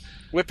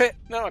 whip it?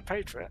 No, I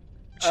paid for it.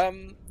 So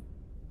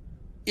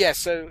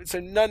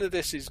none of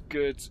this is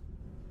good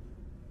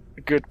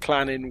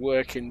planning,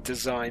 working,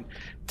 design.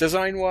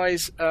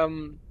 Design-wise,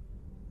 I'm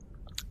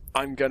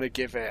going to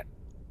give it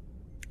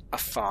a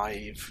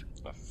 5.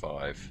 A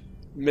 5.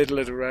 Middle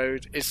of the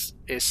road.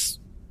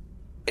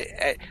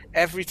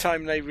 Every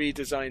time they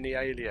redesign the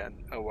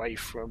Alien away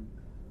from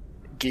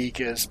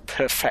Giga's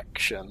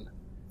perfection,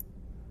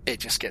 it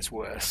just gets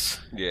worse.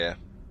 Yeah.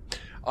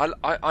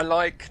 I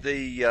like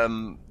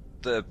the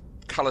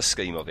colour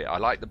scheme of it. I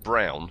like the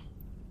brown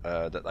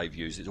that they've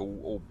used. It's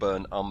all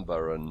burnt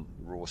umber and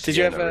raw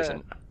sienna, isn't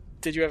it?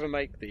 Did you ever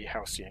make the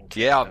Halcyon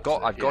kit? Yeah, I've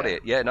got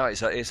it. Yeah, no,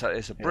 it's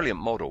a brilliant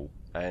model,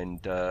 and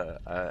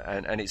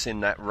it's in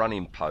that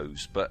running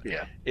pose. But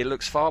it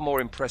looks far more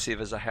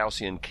impressive as a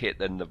Halcyon kit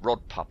than the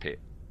rod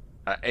puppet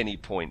at any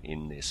point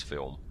in this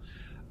film.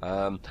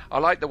 I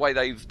like the way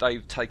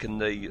they've taken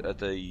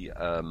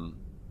the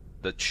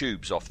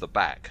tubes off the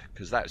back,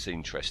 because that's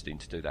interesting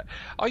to do that.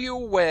 Are you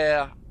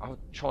aware? I'll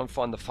try and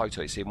find the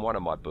photo. It's in one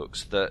of my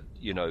books that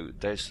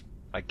there's.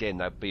 Again,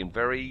 they've been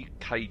very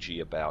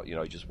cagey about,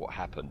 just what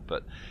happened.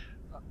 But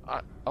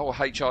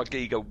H.R.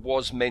 Giger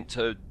was meant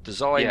to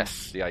design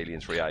the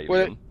Alien 3 Alien.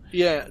 Well,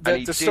 yeah, and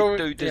he did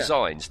do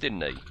designs,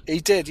 didn't he? He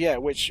did, yeah,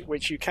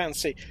 which you can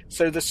see.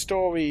 So the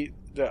story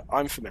that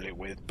I'm familiar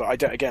with, but I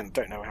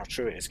don't know how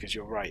true it is, because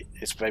you're right,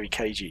 it's very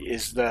cagey,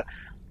 is that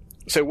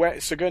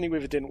Sigourney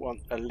Weaver didn't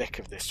want a lick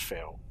of this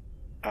film.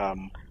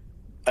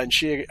 And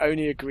she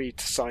only agreed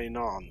to sign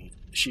on.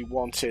 She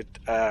wanted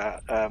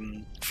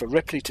for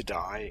Ripley to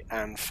die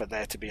and for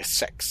there to be a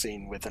sex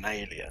scene with an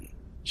alien.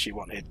 She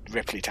wanted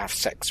Ripley to have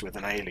sex with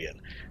an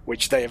alien,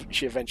 which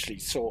she eventually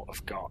sort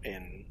of got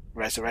in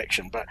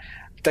Resurrection, but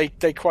they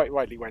quite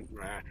rightly went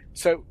rare.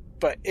 So,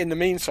 but in the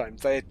meantime,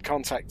 they had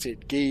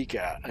contacted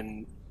Giger,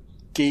 and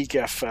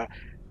Giger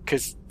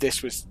because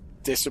this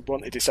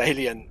wanted this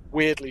alien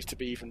weirdly to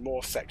be even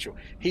more sexual.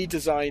 He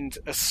designed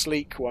a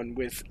sleek one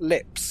with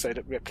lips so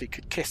that Ripley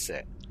could kiss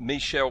it.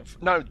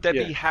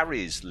 Debbie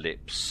Harry's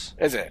lips.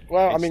 Is it?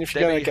 Well, I mean, if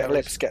you're going to get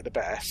lips, get the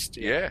best.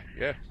 Yeah.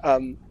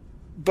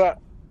 But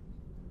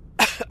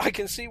I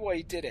can see why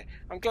he did it.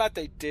 I'm glad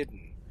they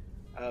didn't.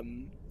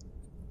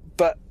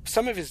 But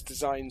some of his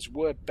designs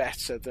were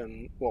better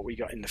than what we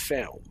got in the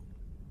film.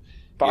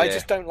 But I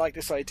just don't like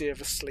this idea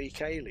of a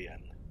sleek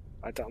alien.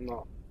 I don't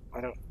know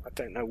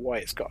why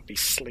it's got to be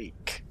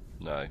sleek.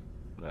 No.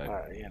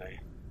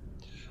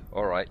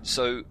 All right,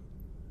 so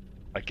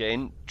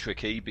again,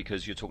 tricky,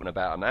 because you're talking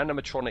about an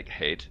animatronic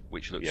head,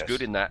 which looks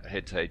good in that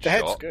head-to-head shot. The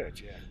head's good,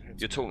 yeah.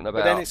 You're talking about...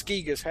 But then it's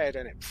Giger's head,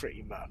 isn't it,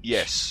 pretty much?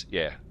 Yes,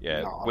 yeah,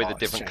 with a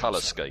different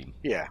colour scheme.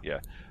 Yeah.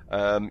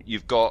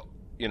 You've got,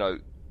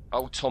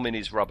 old Tom in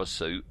his rubber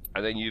suit,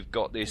 and then you've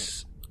got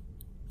this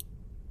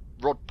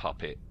rod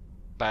puppet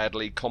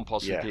badly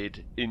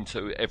composited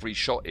into every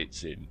shot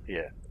it's in.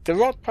 Yeah. The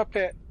rod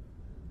puppet,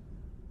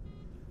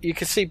 you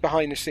can see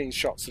behind-the-scenes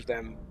shots of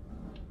them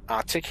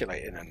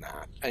articulating and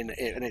that, and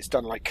it's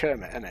done like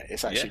Kermit, isn't it?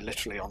 It's actually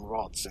literally on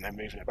rods and they're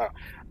moving about,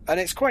 and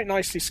it's quite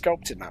nicely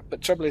sculpted.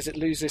 But trouble is, it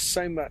loses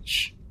so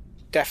much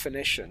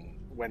definition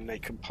when they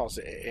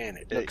composite it in.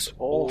 It looks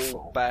awful.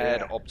 All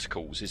bad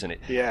opticals, isn't it?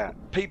 Yeah.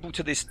 People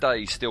to this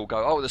day still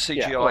go, "Oh, the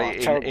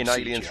CGI in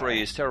Alien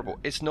 3 is terrible."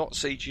 It's not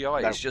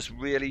CGI. No. It's just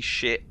really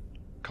shit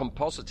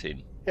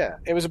compositing. Yeah,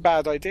 it was a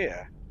bad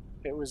idea.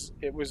 It was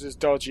as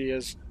dodgy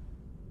as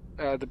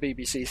the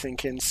BBC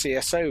thinking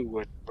CSO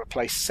would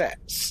replace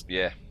sets.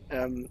 Yeah.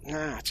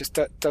 Just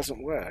that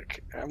doesn't work.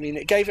 I mean,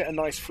 it gave it a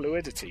nice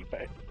fluidity,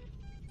 but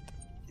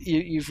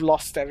you've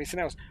lost everything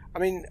else. I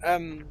mean,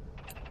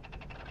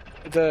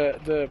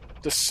 the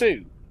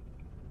suit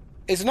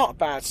is not a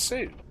bad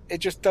suit. It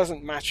just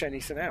doesn't match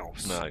anything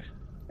else. No.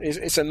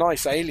 It's a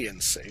nice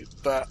alien suit,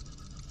 but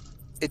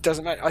it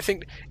doesn't matter. I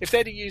think if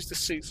they'd have used the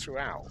suit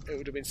throughout, it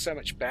would have been so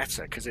much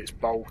better, because it's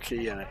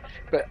bulky.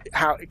 But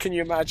how can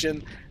you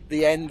imagine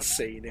the end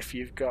scene if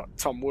you've got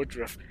Tom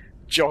Woodruff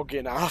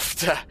jogging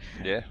after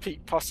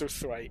Pete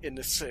Postlethwaite in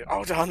the suit?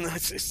 Hold on,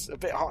 it's a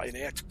bit hot in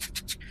here.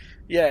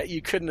 Yeah,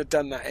 you couldn't have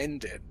done that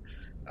ending.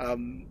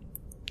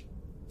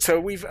 So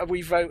are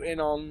we voting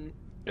on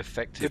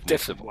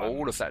effectiveness of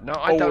all of that? No,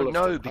 I don't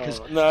know,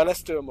 because no,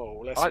 let's do them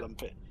all. Let's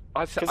lump it.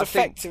 Because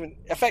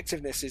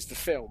effectiveness is the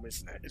film,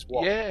 isn't it? Is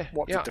what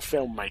did the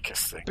film make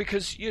us think?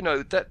 Because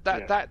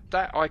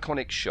that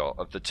iconic shot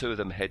of the two of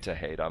them head to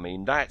head. I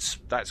mean, that's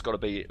got to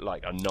be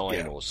like a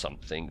 9 or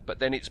something. But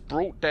then it's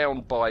brought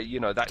down by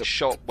that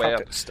shot where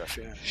stuff,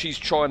 she's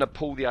trying to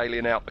pull the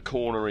alien out the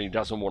corner and he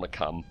doesn't want to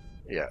come.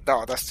 Yeah,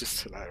 no, that's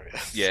just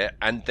hilarious. Yeah,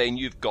 and then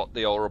you've got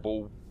the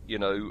horrible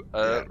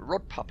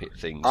rod puppet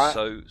thing.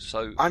 So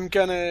I'm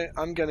gonna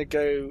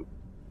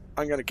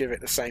give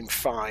it the same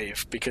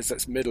 5, because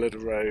that's middle of the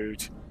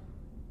road.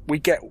 We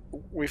get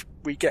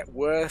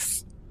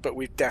worse, but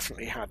we've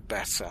definitely had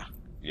better.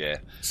 Yeah.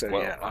 So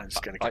I'm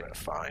just going to give it a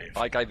 5.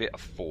 I gave it a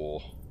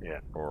 4. Yeah.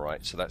 All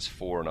right. So that's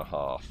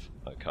 4.5.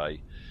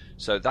 Okay.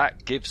 So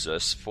that gives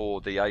us,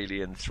 for the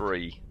Alien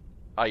 3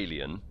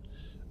 Alien,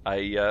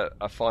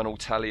 a final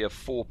tally of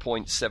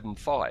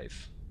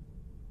 4.75.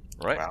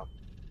 Right. Wow.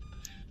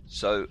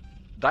 So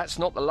that's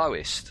not the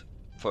lowest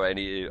for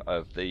any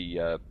of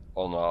the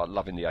on our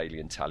Loving the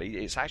Alien tally.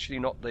 It's actually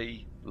not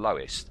the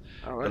lowest.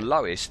 Oh, right. The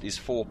lowest is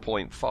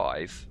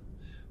 4.5,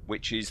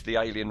 which is the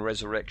Alien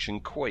Resurrection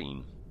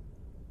Queen.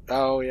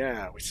 Oh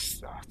yeah, which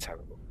is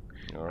terrible.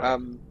 All right.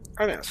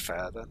 I think that's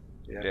fair then.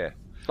 Yeah.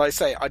 Like I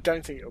say, I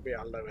don't think it'll be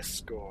our lowest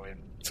score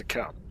to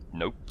come.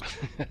 Nope.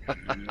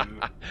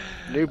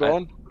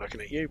 Newborn,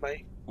 looking at you,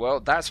 mate. Well,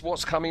 that's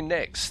what's coming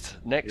next.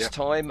 Next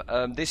time,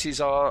 this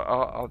is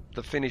our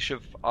the finish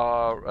of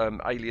our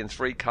Alien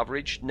 3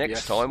 coverage.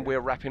 Next time, we're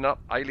wrapping up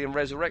Alien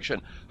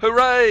Resurrection.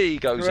 Hooray,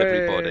 goes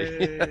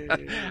everybody.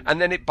 And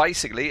then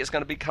it's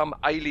going to become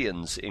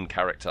Aliens in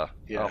character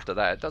after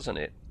that, doesn't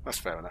it? That's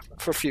fair enough.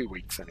 For a few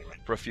weeks, anyway.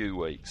 For a few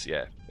weeks,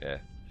 yeah.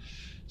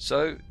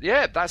 So,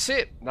 that's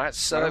it.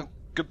 That's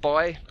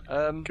goodbye.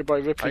 Goodbye,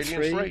 Ripley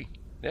Alien 3.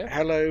 Yeah.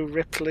 Hello,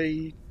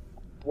 Ripley.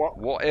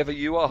 Whatever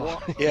you are.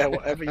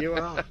 Whatever you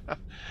are.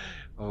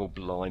 Oh,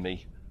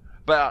 blimey.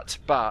 But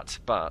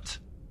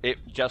it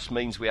just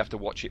means we have to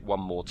watch it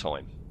one more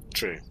time.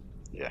 True.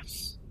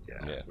 Yes.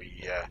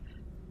 Yeah.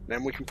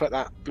 Then we can put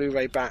that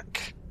Blu-ray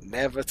back,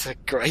 never to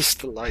grace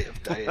the light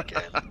of day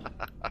again.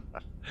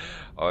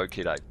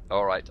 Okay,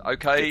 all right.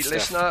 Okay,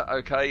 listener.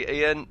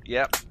 Okay, Ian.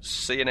 Yep.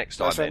 See you next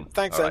time then.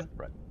 Thanks, all then.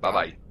 Right.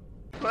 Bye-bye.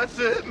 That's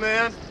it,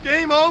 man.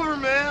 Game over,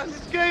 man.